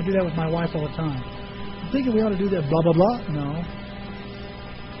 I do that with my wife all the time. I'm thinking we ought to do that, blah, blah, blah. No.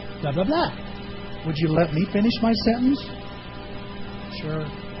 Blah, blah, blah. Would you let me finish my sentence? Sure.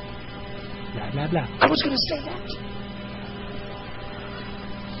 Blah, blah, blah. I was going to say that.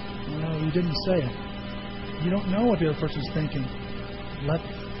 No, you didn't say it. You don't know what the other person's thinking.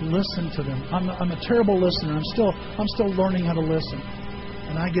 Listen to them. I'm a terrible listener. I'm still learning how to listen,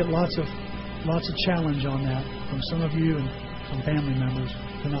 and I get lots of challenge on that from some of you and from family members.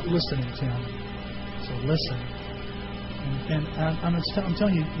 They're not listening to him. So listen. And I'm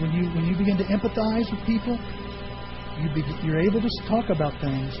telling you, when you begin to empathize with people, you're able to talk about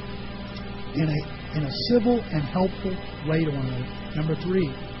things in a civil and helpful way to one another. Number 3,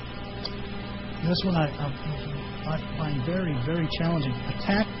 this one I find very, very challenging.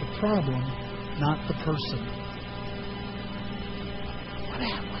 Attack the problem, not the person.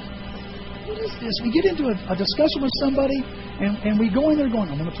 What is this? We get into a discussion with somebody, and we go in there going,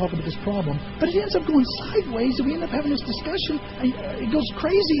 I'm going to talk about this problem. But it ends up going sideways, and we end up having this discussion, and it goes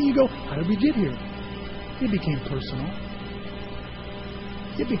crazy, and you go, how did we get here? It became personal.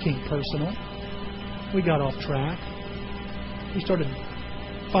 It became personal. We got off track. We started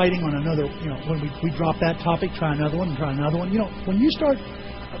fighting on another, when we drop that topic, try another one, and try another one. When you start,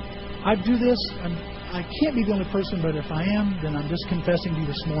 I do this, I can't be the only person, but if I am, then I'm just confessing to you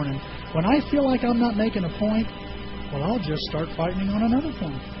this morning. When I feel like I'm not making a point, well, I'll just start fighting on another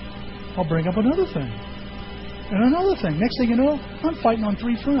point. I'll bring up another thing. And another thing. Next thing you know, I'm fighting on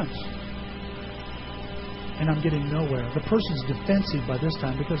 3 fronts. And I'm getting nowhere. The person's defensive by this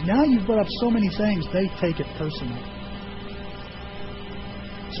time because now you've brought up so many things, they take it personal.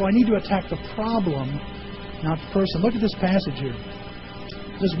 So I need to attack the problem, not the person. Look at this passage here.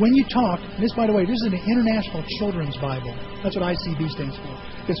 It says, when you talk, and this, by the way, this is an International Children's Bible. That's what ICB stands for.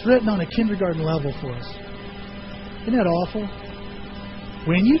 It's written on a kindergarten level for us. Isn't that awful?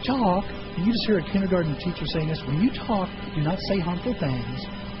 When you talk, and you just hear a kindergarten teacher saying this, when you talk, do not say harmful things,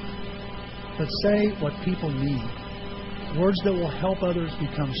 but say what people need. Words that will help others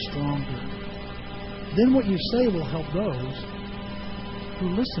become stronger. Then what you say will help those who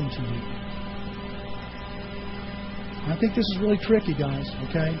listen to you. I think this is really tricky, guys,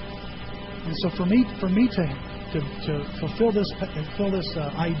 okay? And so for me to fulfill this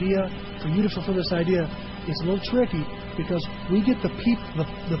idea, for you to fulfill this idea, it's a little tricky because we get the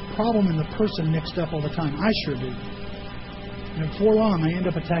problem and the person mixed up all the time. I sure do. And before long, I end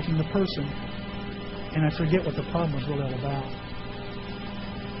up attacking the person, and I forget what the problem was really all about.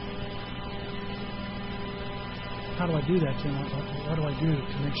 How do I do that, Tim? What do I do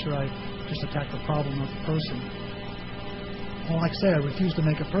to make sure I just attack the problem, not the person? Well, like I say, I refuse to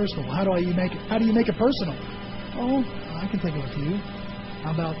make it personal. How do you make it personal? Oh, I can think of a few.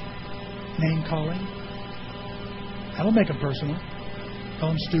 How about name calling? That'll make it personal. Call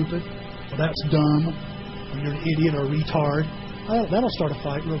them stupid. Well, that's dumb. Or you're an idiot or a retard. That'll start a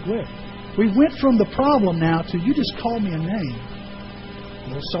fight real quick. We went from the problem now to you just call me a name. A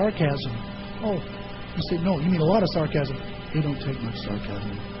little sarcasm. Oh, you say, no, you mean a lot of sarcasm. It don't take much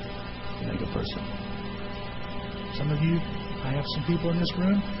sarcasm to make a person. Some of you, I have some people in this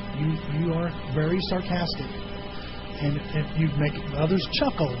room, you are very sarcastic. And you make others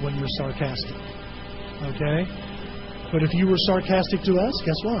chuckle when you're sarcastic. Okay? But if you were sarcastic to us,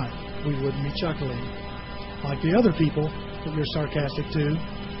 guess what? We wouldn't be chuckling. Like the other people that you're sarcastic to,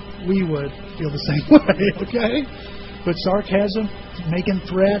 we would feel the same way, okay? But sarcasm, making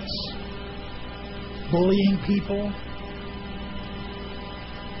threats, bullying people,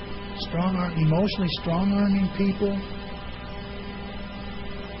 emotionally strong-arming people,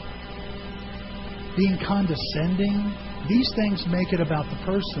 being condescending, these things make it about the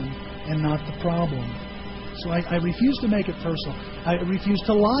person and not the problem. So I refuse to make it personal. I refuse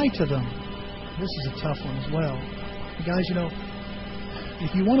to lie to them. This is a tough one as well. Guys,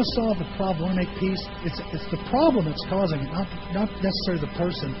 if you want to solve the problem, want to make peace, it's the problem that's causing it, not necessarily the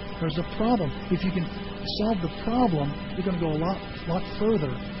person. There's a problem. If you can solve the problem, you're going to go a lot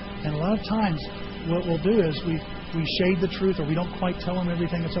further. And a lot of times, what we'll do is we shade the truth, or we don't quite tell them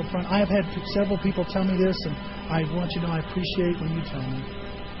everything that's up front. I have had several people tell me this, and I want you to know I appreciate when you tell me.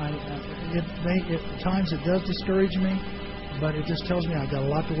 At times it does discourage me, but it just tells me I've got a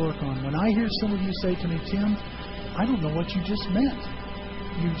lot to work on. When I hear some of you say to me, Tim, I don't know what you just meant.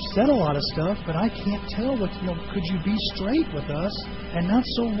 You said a lot of stuff, but I can't tell what, could you be straight with us and not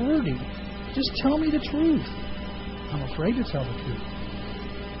so wordy? Just tell me the truth. I'm afraid to tell the truth.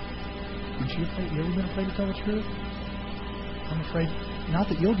 Aren't you afraid? You ever been afraid to tell the truth? I'm afraid, not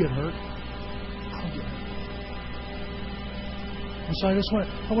that you'll get hurt, I'll get hurt. And so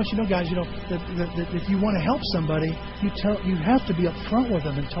I want you to know, guys, that if you want to help somebody, you have to be upfront with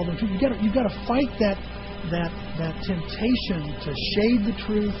them and tell them the truth. You've got to fight that temptation to shade the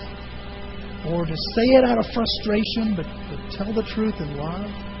truth or to say it out of frustration, but tell the truth in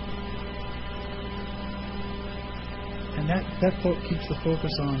love. And that keeps the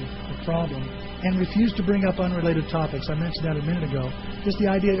focus on the problem. And refuse to bring up unrelated topics. I mentioned that a minute ago. Just the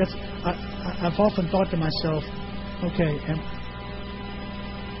idea that I've often thought to myself, okay, and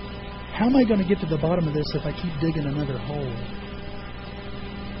how am I going to get to the bottom of this if I keep digging another hole?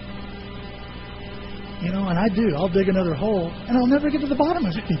 And I do. I'll dig another hole, and I'll never get to the bottom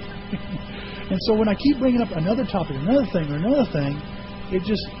of it. And so when I keep bringing up another topic, another thing,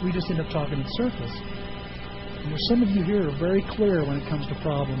 we just end up talking in circles. And there's some of you here are very clear when it comes to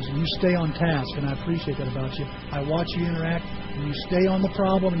problems, and you stay on task, and I appreciate that about you. I watch you interact, and you stay on the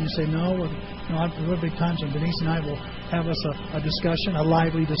problem, and you say, no, there'll be times when Denise and I will have us a discussion, a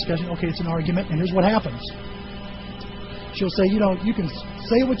lively discussion. Okay, it's an argument, and here's what happens. She'll say, you can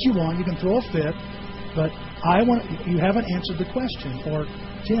say what you want, you can throw a fit, but you haven't answered the question. Or,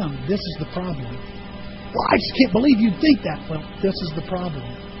 Tim, this is the problem. Well, I just can't believe you'd think that. Well, this is the problem.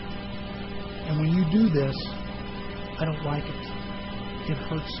 And when you do this, I don't like it. It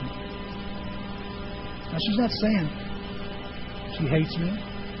hurts me. Now, she's not saying she hates me.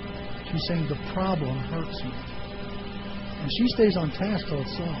 She's saying the problem hurts me. And she stays on task till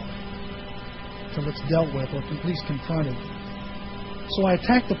it's solved, till it's dealt with, or at least confronted. So I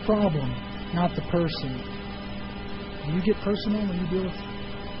attack the problem, not the person. Do you get personal when you deal with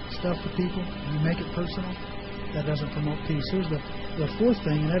stuff with people? You make it personal? That doesn't promote peace. Here's the fourth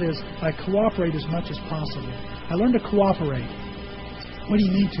thing, and that is I cooperate as much as possible. I learn to cooperate. What do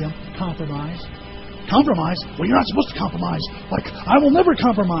you mean, Tim? Compromise. Compromise? Well, you're not supposed to compromise. Like, I will never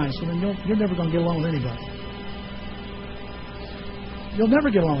compromise. Well, then you're never going to get along with anybody. You'll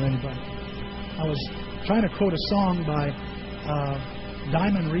never get along with anybody. I was trying to quote a song by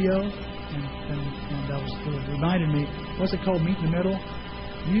Diamond Rio, and that was reminded me. What's it called? Meet in the Middle.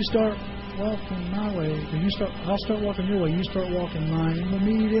 You start walking my way, I'll start walking your way. You start walking mine, and we'll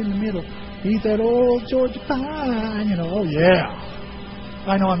meet in the middle. Eat that old Georgia pie, Oh yeah.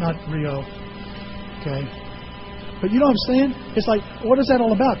 I know I'm not Rio, okay, but you know what I'm saying? It's like, what is that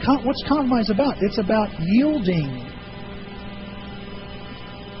all about? What's compromise about? It's about yielding.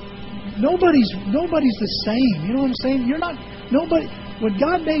 Nobody's the same. You know what I'm saying? You're not nobody. When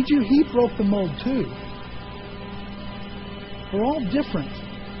God made you, He broke the mold too. We're all different.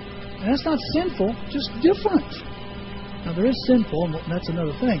 And that's not sinful, just different. Now, there is sinful, and that's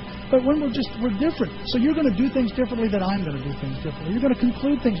another thing. But when we're different. So you're going to do things differently than I'm going to do things differently. You're going to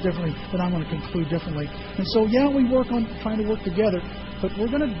conclude things differently than I'm going to conclude differently. And so, yeah, we work on trying to work together, but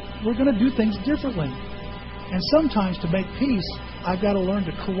we're going to do things differently. And sometimes to make peace, I've got to learn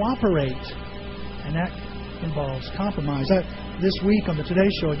to cooperate. And that involves compromise. This week on the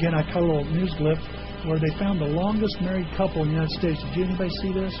Today Show, again, I caught a little news clip where they found the longest married couple in the United States. Did anybody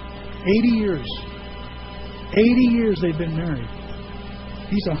see this? 80 years. 80 years they've been married.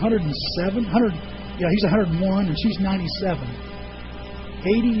 He's 107. He's 101 and she's 97.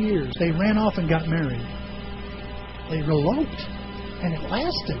 80 years. They ran off and got married. They eloped. And it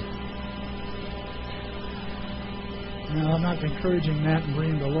lasted. No, I'm not encouraging Matt and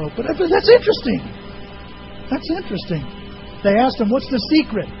Breen to elope. But that's interesting. That's interesting. They asked him, what's the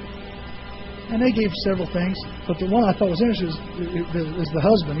secret? And they gave several things, but the one I thought was interesting is the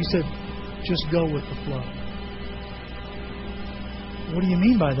husband. He said, just go with the flow. What do you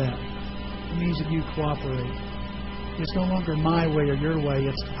mean by that? It means that you cooperate. It's no longer my way or your way,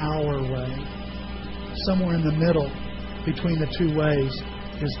 it's our way. Somewhere in the middle between the two ways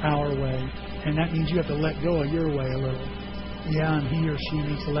is our way. And that means you have to let go of your way a little. Yeah, and he or she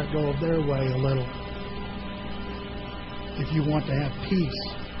needs to let go of their way a little. If you want to have peace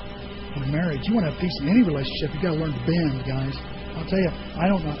in marriage, you want to have peace in any relationship, you've got to learn to bend, guys. I'll tell you,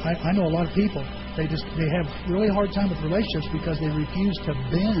 I know a lot of people, they have really hard time with relationships because they refuse to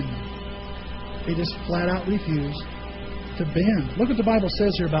bend. They just flat out refuse to bend. Look what the Bible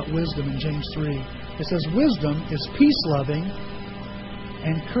says here about wisdom in James 3. It says, wisdom is peace-loving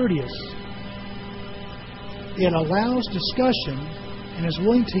and courteous. It allows discussion and is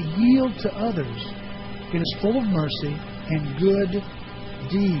willing to yield to others. It is full of mercy and good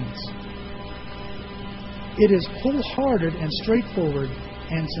deeds. It is wholehearted and straightforward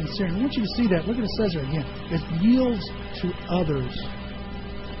and sincere. And I want you to see that. Look what it says there again. It yields to others.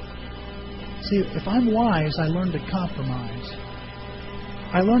 See, if I'm wise, I learn to compromise.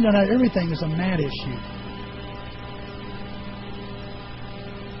 I learn that not everything is a mad issue.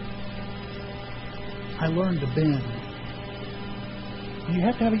 I learn to bend. Do you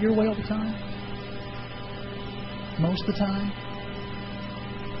have to have it your way all the time? Most of the time?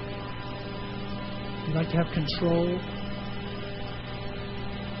 You like to have control?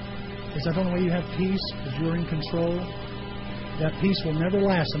 Is that the only way you have peace? Because you're in control? That peace will never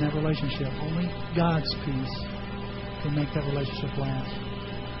last in that relationship. Only God's peace can make that relationship last.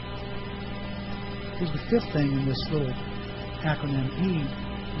 Here's the fifth thing in this little acronym, E,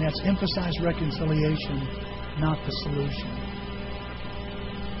 and that's emphasize reconciliation, not the solution.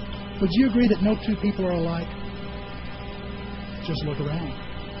 Would you agree that no two people are alike? Just look around.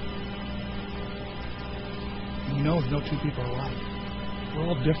 And you know no two people are alike. We're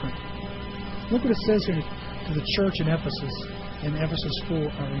all different. Look what it says here to the church in Ephesus. In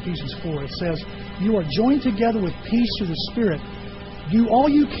Ephesians 4, it says, "You are joined together with peace through the Spirit. Do all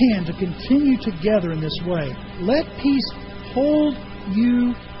you can to continue together in this way. Let peace hold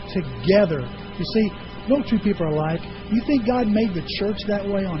you together." You see, no two people are alike. Do you think God made the church that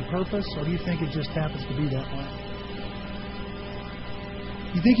way on purpose, or do you think it just happens to be that way?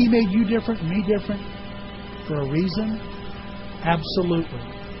 You think He made you different and me different for a reason? Absolutely.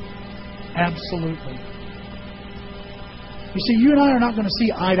 Absolutely. You see, you and I are not going to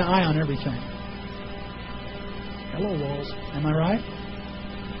see eye to eye on everything. Hello, walls. Am I right?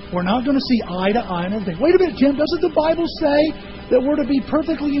 We're not going to see eye to eye on everything. Wait a minute, Tim. Doesn't the Bible say that we're to be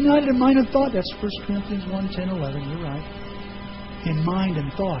perfectly united in mind and thought? That's 1 Corinthians 1, 10, 11. You're right. In mind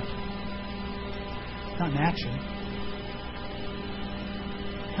and thought. Not in action.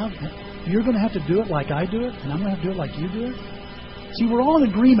 You're going to have to do it like I do it, and I'm going to have to do it like you do it. See, we're all in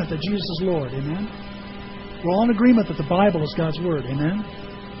agreement that Jesus is Lord. Amen? We're all in agreement that the Bible is God's Word. Amen?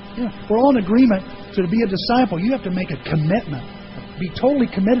 Yeah. We're all in agreement to be a disciple. You have to make a commitment. Be totally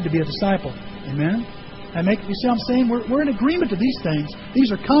committed to be a disciple. Amen? You see what I'm saying? We're in agreement to these things.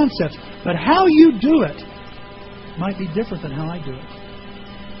 These are concepts. But how you do it might be different than how I do it.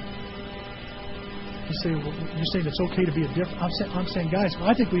 You say it's okay to be a different. I'm saying, guys,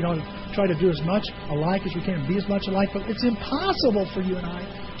 I think we ought to try to do as much alike as we can and be as much alike. But it's impossible for you and I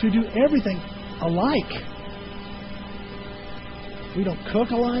to do everything alike. We don't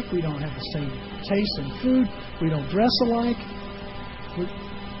cook alike. We don't have the same taste in food. We don't dress alike.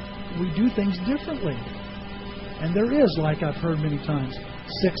 We do things differently. And there is, like I've heard many times,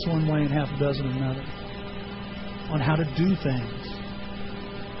 6 one way and half a dozen another on how to do things.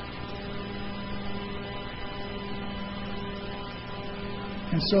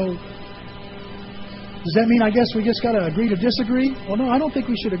 And so, does that mean, I guess, we just got to agree to disagree? Well, no, I don't think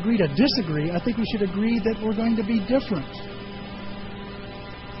we should agree to disagree. I think we should agree that we're going to be different.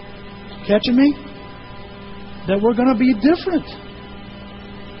 Catching me? That we're going to be different.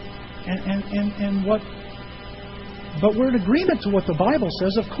 But we're in agreement to what the Bible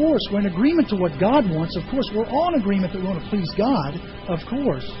says, of course. We're in agreement to what God wants, of course. We're all in agreement that we want to please God, of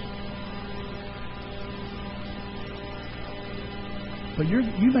course. But you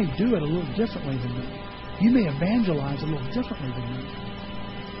may do it a little differently than me. You may evangelize a little differently than me.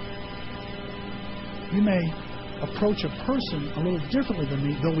 You may approach a person a little differently than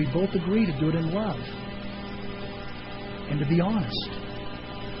me, though we both agree to do it in love and to be honest.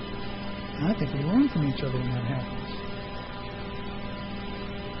 And I think we learn from each other when that happens.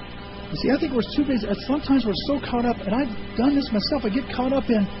 You see, I think we're too busy. Sometimes we're so caught up, and I've done this myself. I get caught up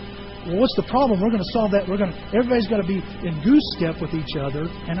in, well, what's the problem? We're going to solve that. Everybody's got to be in goose step with each other,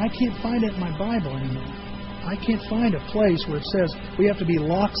 and I can't find it in my Bible anymore. I can't find a place where it says we have to be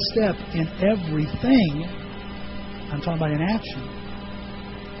lockstep in everything. I'm talking about in action.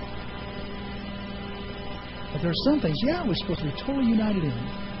 But there's some things, we're supposed to be totally united in.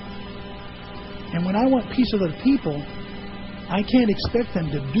 And when I want peace with other people, I can't expect them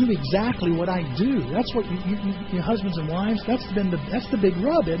to do exactly what I do. That's what you husbands and wives, that's the big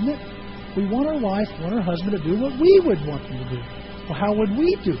rub, isn't it? We want our wife, want our husband to do what we would want them to do. Well, how would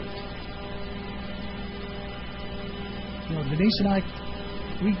we do it? You know, Denise and I,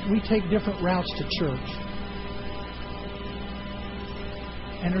 we take different routes to church.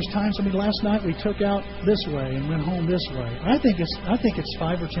 And there's times, last night we took out this way and went home this way. I think it's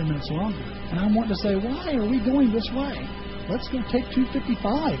 5 or 10 minutes longer. And I'm wanting to say, why are we going this way? Let's go take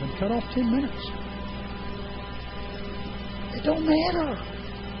 255 and cut off 10 minutes. It don't matter.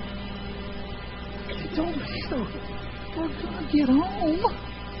 It don't matter. We're going to get home.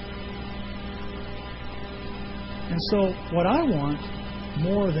 And so what I want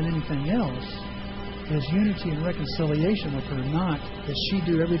more than anything else is unity and reconciliation with her, not that she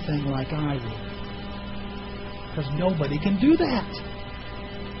do everything like I would. Because nobody can do that.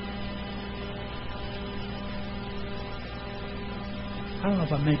 I don't know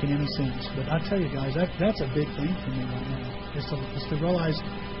if I'm making any sense, but I tell you guys, that's a big thing for me right now. Is to realize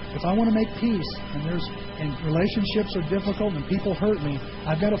if I want to make peace and relationships are difficult and people hurt me,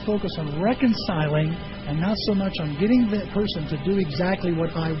 I've got to focus on reconciling and not so much on getting that person to do exactly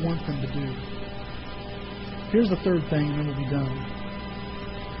what I want them to do. Here's the third thing, and then we'll be done.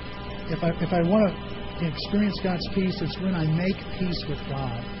 If I want to experience God's peace, it's when I make peace with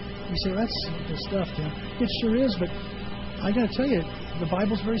God. You say, well, that's simple stuff, Tim. It sure is, but I got to tell you, the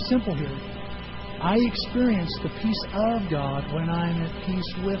Bible's very simple here. I experience the peace of God when I'm at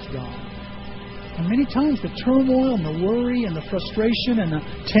peace with God. And many times the turmoil and the worry and the frustration and the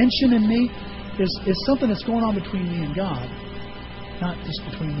tension in me is something that's going on between me and God, not just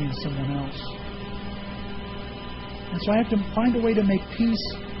between me and someone else. And so I have to find a way to make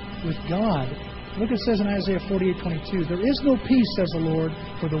peace with God. Look, it says in Isaiah 48:22, there is no peace, says the Lord,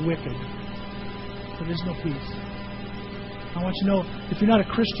 for the wicked. There is no peace. I want you to know, if you're not a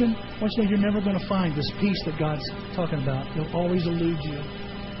Christian, I want you to know you're never going to find this peace that God's talking about. He'll always elude you.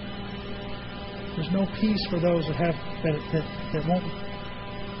 There's no peace for those that won't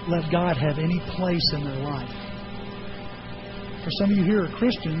let God have any place in their life. For some of you here are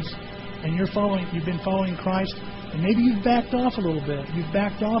Christians, and you've been following Christ, and maybe you've backed off a little bit. You've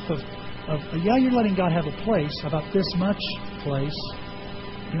backed off of you're letting God have a place, about this much place.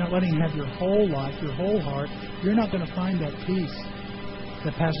 You're not letting Him have your whole life, your whole heart. You're not going to find that peace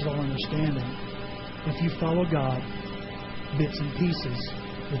that passes all understanding if you follow God bits and pieces,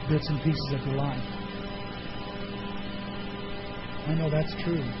 with bits and pieces of your life. I know that's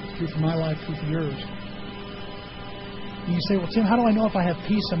true. It's true for my life, true for yours. And you say, well, Tim, how do I know if I have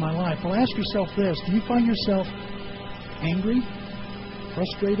peace in my life? Well, ask yourself this. Do you find yourself angry,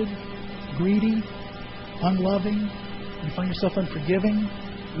 frustrated, greedy, unloving? Do you find yourself unforgiving,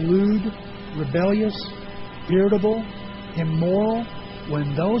 lewd, rebellious, irritable, immoral?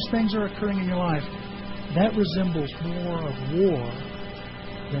 When those things are occurring in your life, that resembles more of war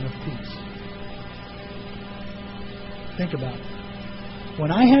than of peace. Think about it.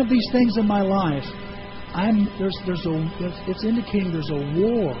 When I have these things in my life, it's indicating there's a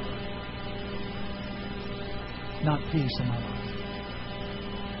war, not peace in my life.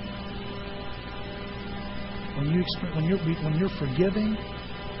 When you're forgiving,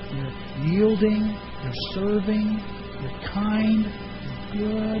 you're yielding, you're serving, you're kind, you're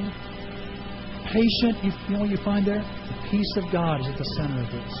good, patient, you know what you find there? The peace of God is at the center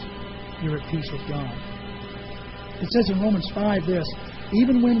of this. You're at peace with God. It says in Romans 5 this,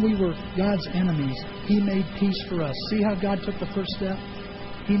 even when we were God's enemies, He made peace for us. See how God took the first step?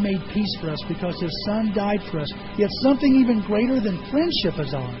 He made peace for us because His Son died for us. Yet something even greater than friendship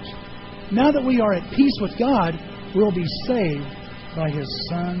is ours. Now that we are at peace with God, we'll be saved by His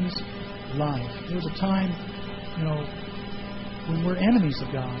Son's life. There was a time, when we're enemies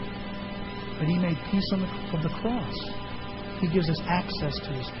of God, but He made peace on the cross. He gives us access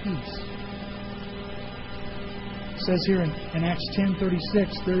to His peace. It says here in Acts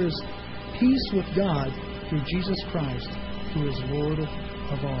 10:36, there is peace with God through Jesus Christ, who is Lord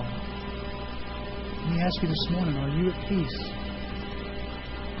of all. Let me ask you this morning, are you at peace?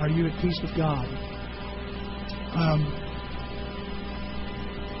 Are you at peace with God?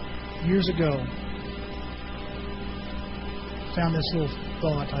 Years ago, found this little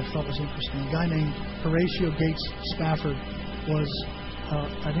thought I thought was interesting. A guy named Horatio Gates Spafford was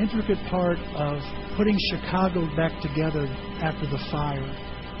an intricate part of putting Chicago back together after the fire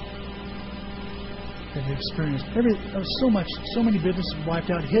that he experienced. So many businesses wiped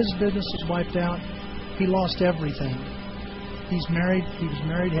out. His business was wiped out. He lost everything. He's married. He was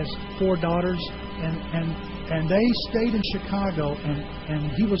married, has 4 daughters, and they stayed in Chicago,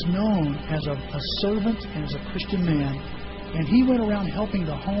 and he was known as a servant and as a Christian man. And he went around helping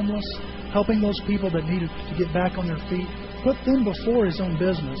the homeless, helping those people that needed to get back on their feet, put them before his own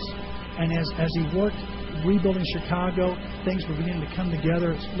business. And as he worked rebuilding Chicago, things were beginning to come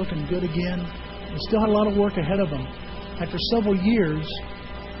together. It's looking good again. He still had a lot of work ahead of him. After several years,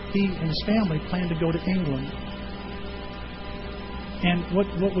 he and his family planned to go to England. And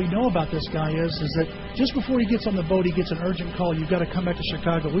what we know about this guy is that just before he gets on the boat, he gets an urgent call. You've got to come back to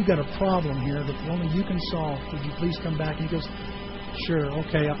Chicago. We've got a problem here that only you can solve. Would you please come back? And he goes, sure,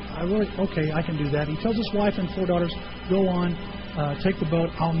 okay, I can do that. He tells his wife and 4 daughters, go on, take the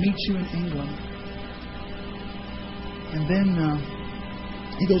boat. I'll meet you in England. And then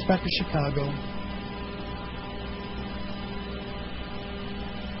he goes back to Chicago.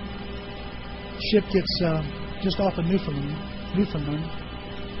 Ship gets just off of Newfoundland,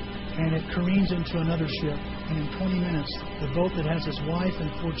 and it careens into another ship. And in 20 minutes, the boat that has his wife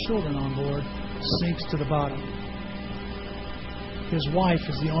and 4 children on board sinks to the bottom. His wife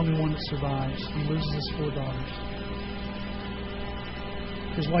is the only one that survives. He loses his 4 daughters.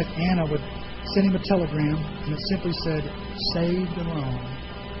 His wife Anna would send him a telegram, and it simply said, saved alone.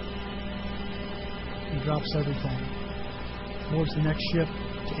 He drops everything, boards the next ship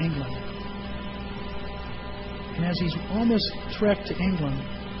to England. And as he's on this trek to England,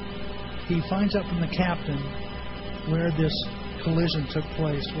 he finds out from the captain where this collision took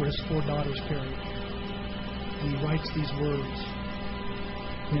place, where his 4 daughters carried. And he writes these words,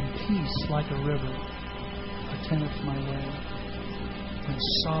 in peace like a river attendeth my way, and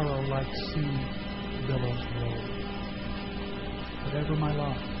sorrow like sea billows roll. Whatever my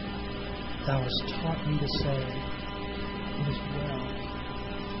lot, thou hast taught me to say, it is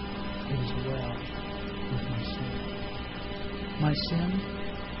well with my soul. My sin,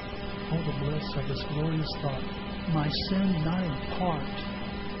 oh, the bliss of this glorious thought. My sin, not in part,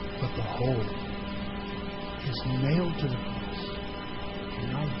 but the whole, is nailed to the cross,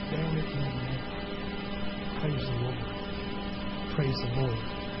 and I bear it no more. Praise the Lord. Praise the Lord,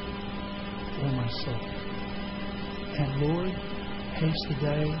 oh my soul. And Lord, haste the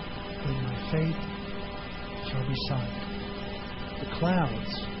day when my faith shall be silent. The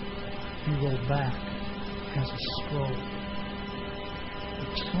clouds be rolled back as a scroll. The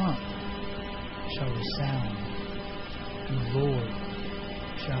trump shall resound, and the Lord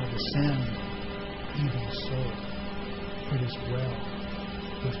shall descend. Even so, it is well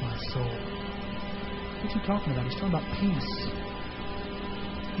with my soul. What's he talking about? He's talking about peace.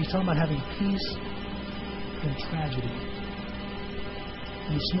 He's talking about having peace in tragedy.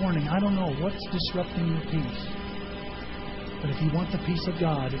 And this morning, I don't know what's disrupting your peace. But if you want the peace of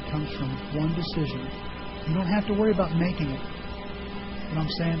God, it comes from one decision. You don't have to worry about making it. You know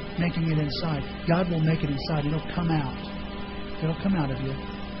what I'm saying? Making it inside. God will make it inside. It'll come out. It'll come out of you.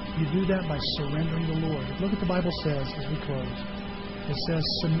 You do that by surrendering to the Lord. Look what the Bible says as we close. It says,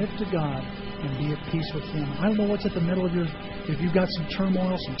 submit to God and be at peace with Him. I don't know what's at the middle of your... If you've got some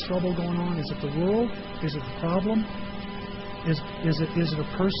turmoil, some trouble going on, is it the world? Is it the problem? Is it a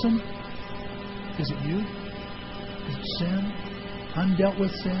person? Is it you? Is it sin? Undealt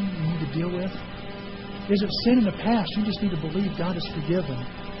with sin you need to deal with? Is it sin in the past? You just need to believe God is forgiven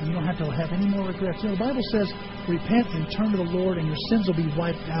and you don't have to have any more regrets. You know, the Bible says, repent and turn to the Lord and your sins will be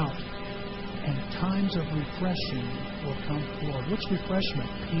wiped out. And times of refreshing will come forward. What's refreshment?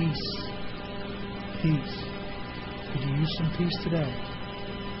 Peace. Peace. Could you use some peace today?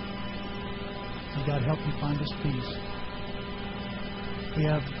 May God help you find this peace. We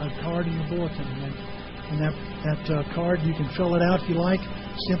have a card in your bulletin, and that card, you can fill it out if you like.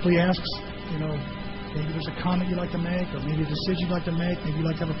 Simply asks, maybe there's a comment you'd like to make, or maybe a decision you'd like to make. Maybe you'd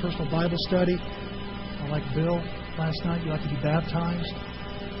like to have a personal Bible study. Or like Bill last night, you'd like to be baptized.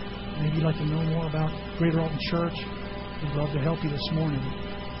 Maybe you'd like to know more about Greater Alton Church. We'd love to help you this morning.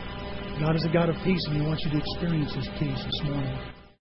 God is a God of peace, and He wants you to experience His peace this morning.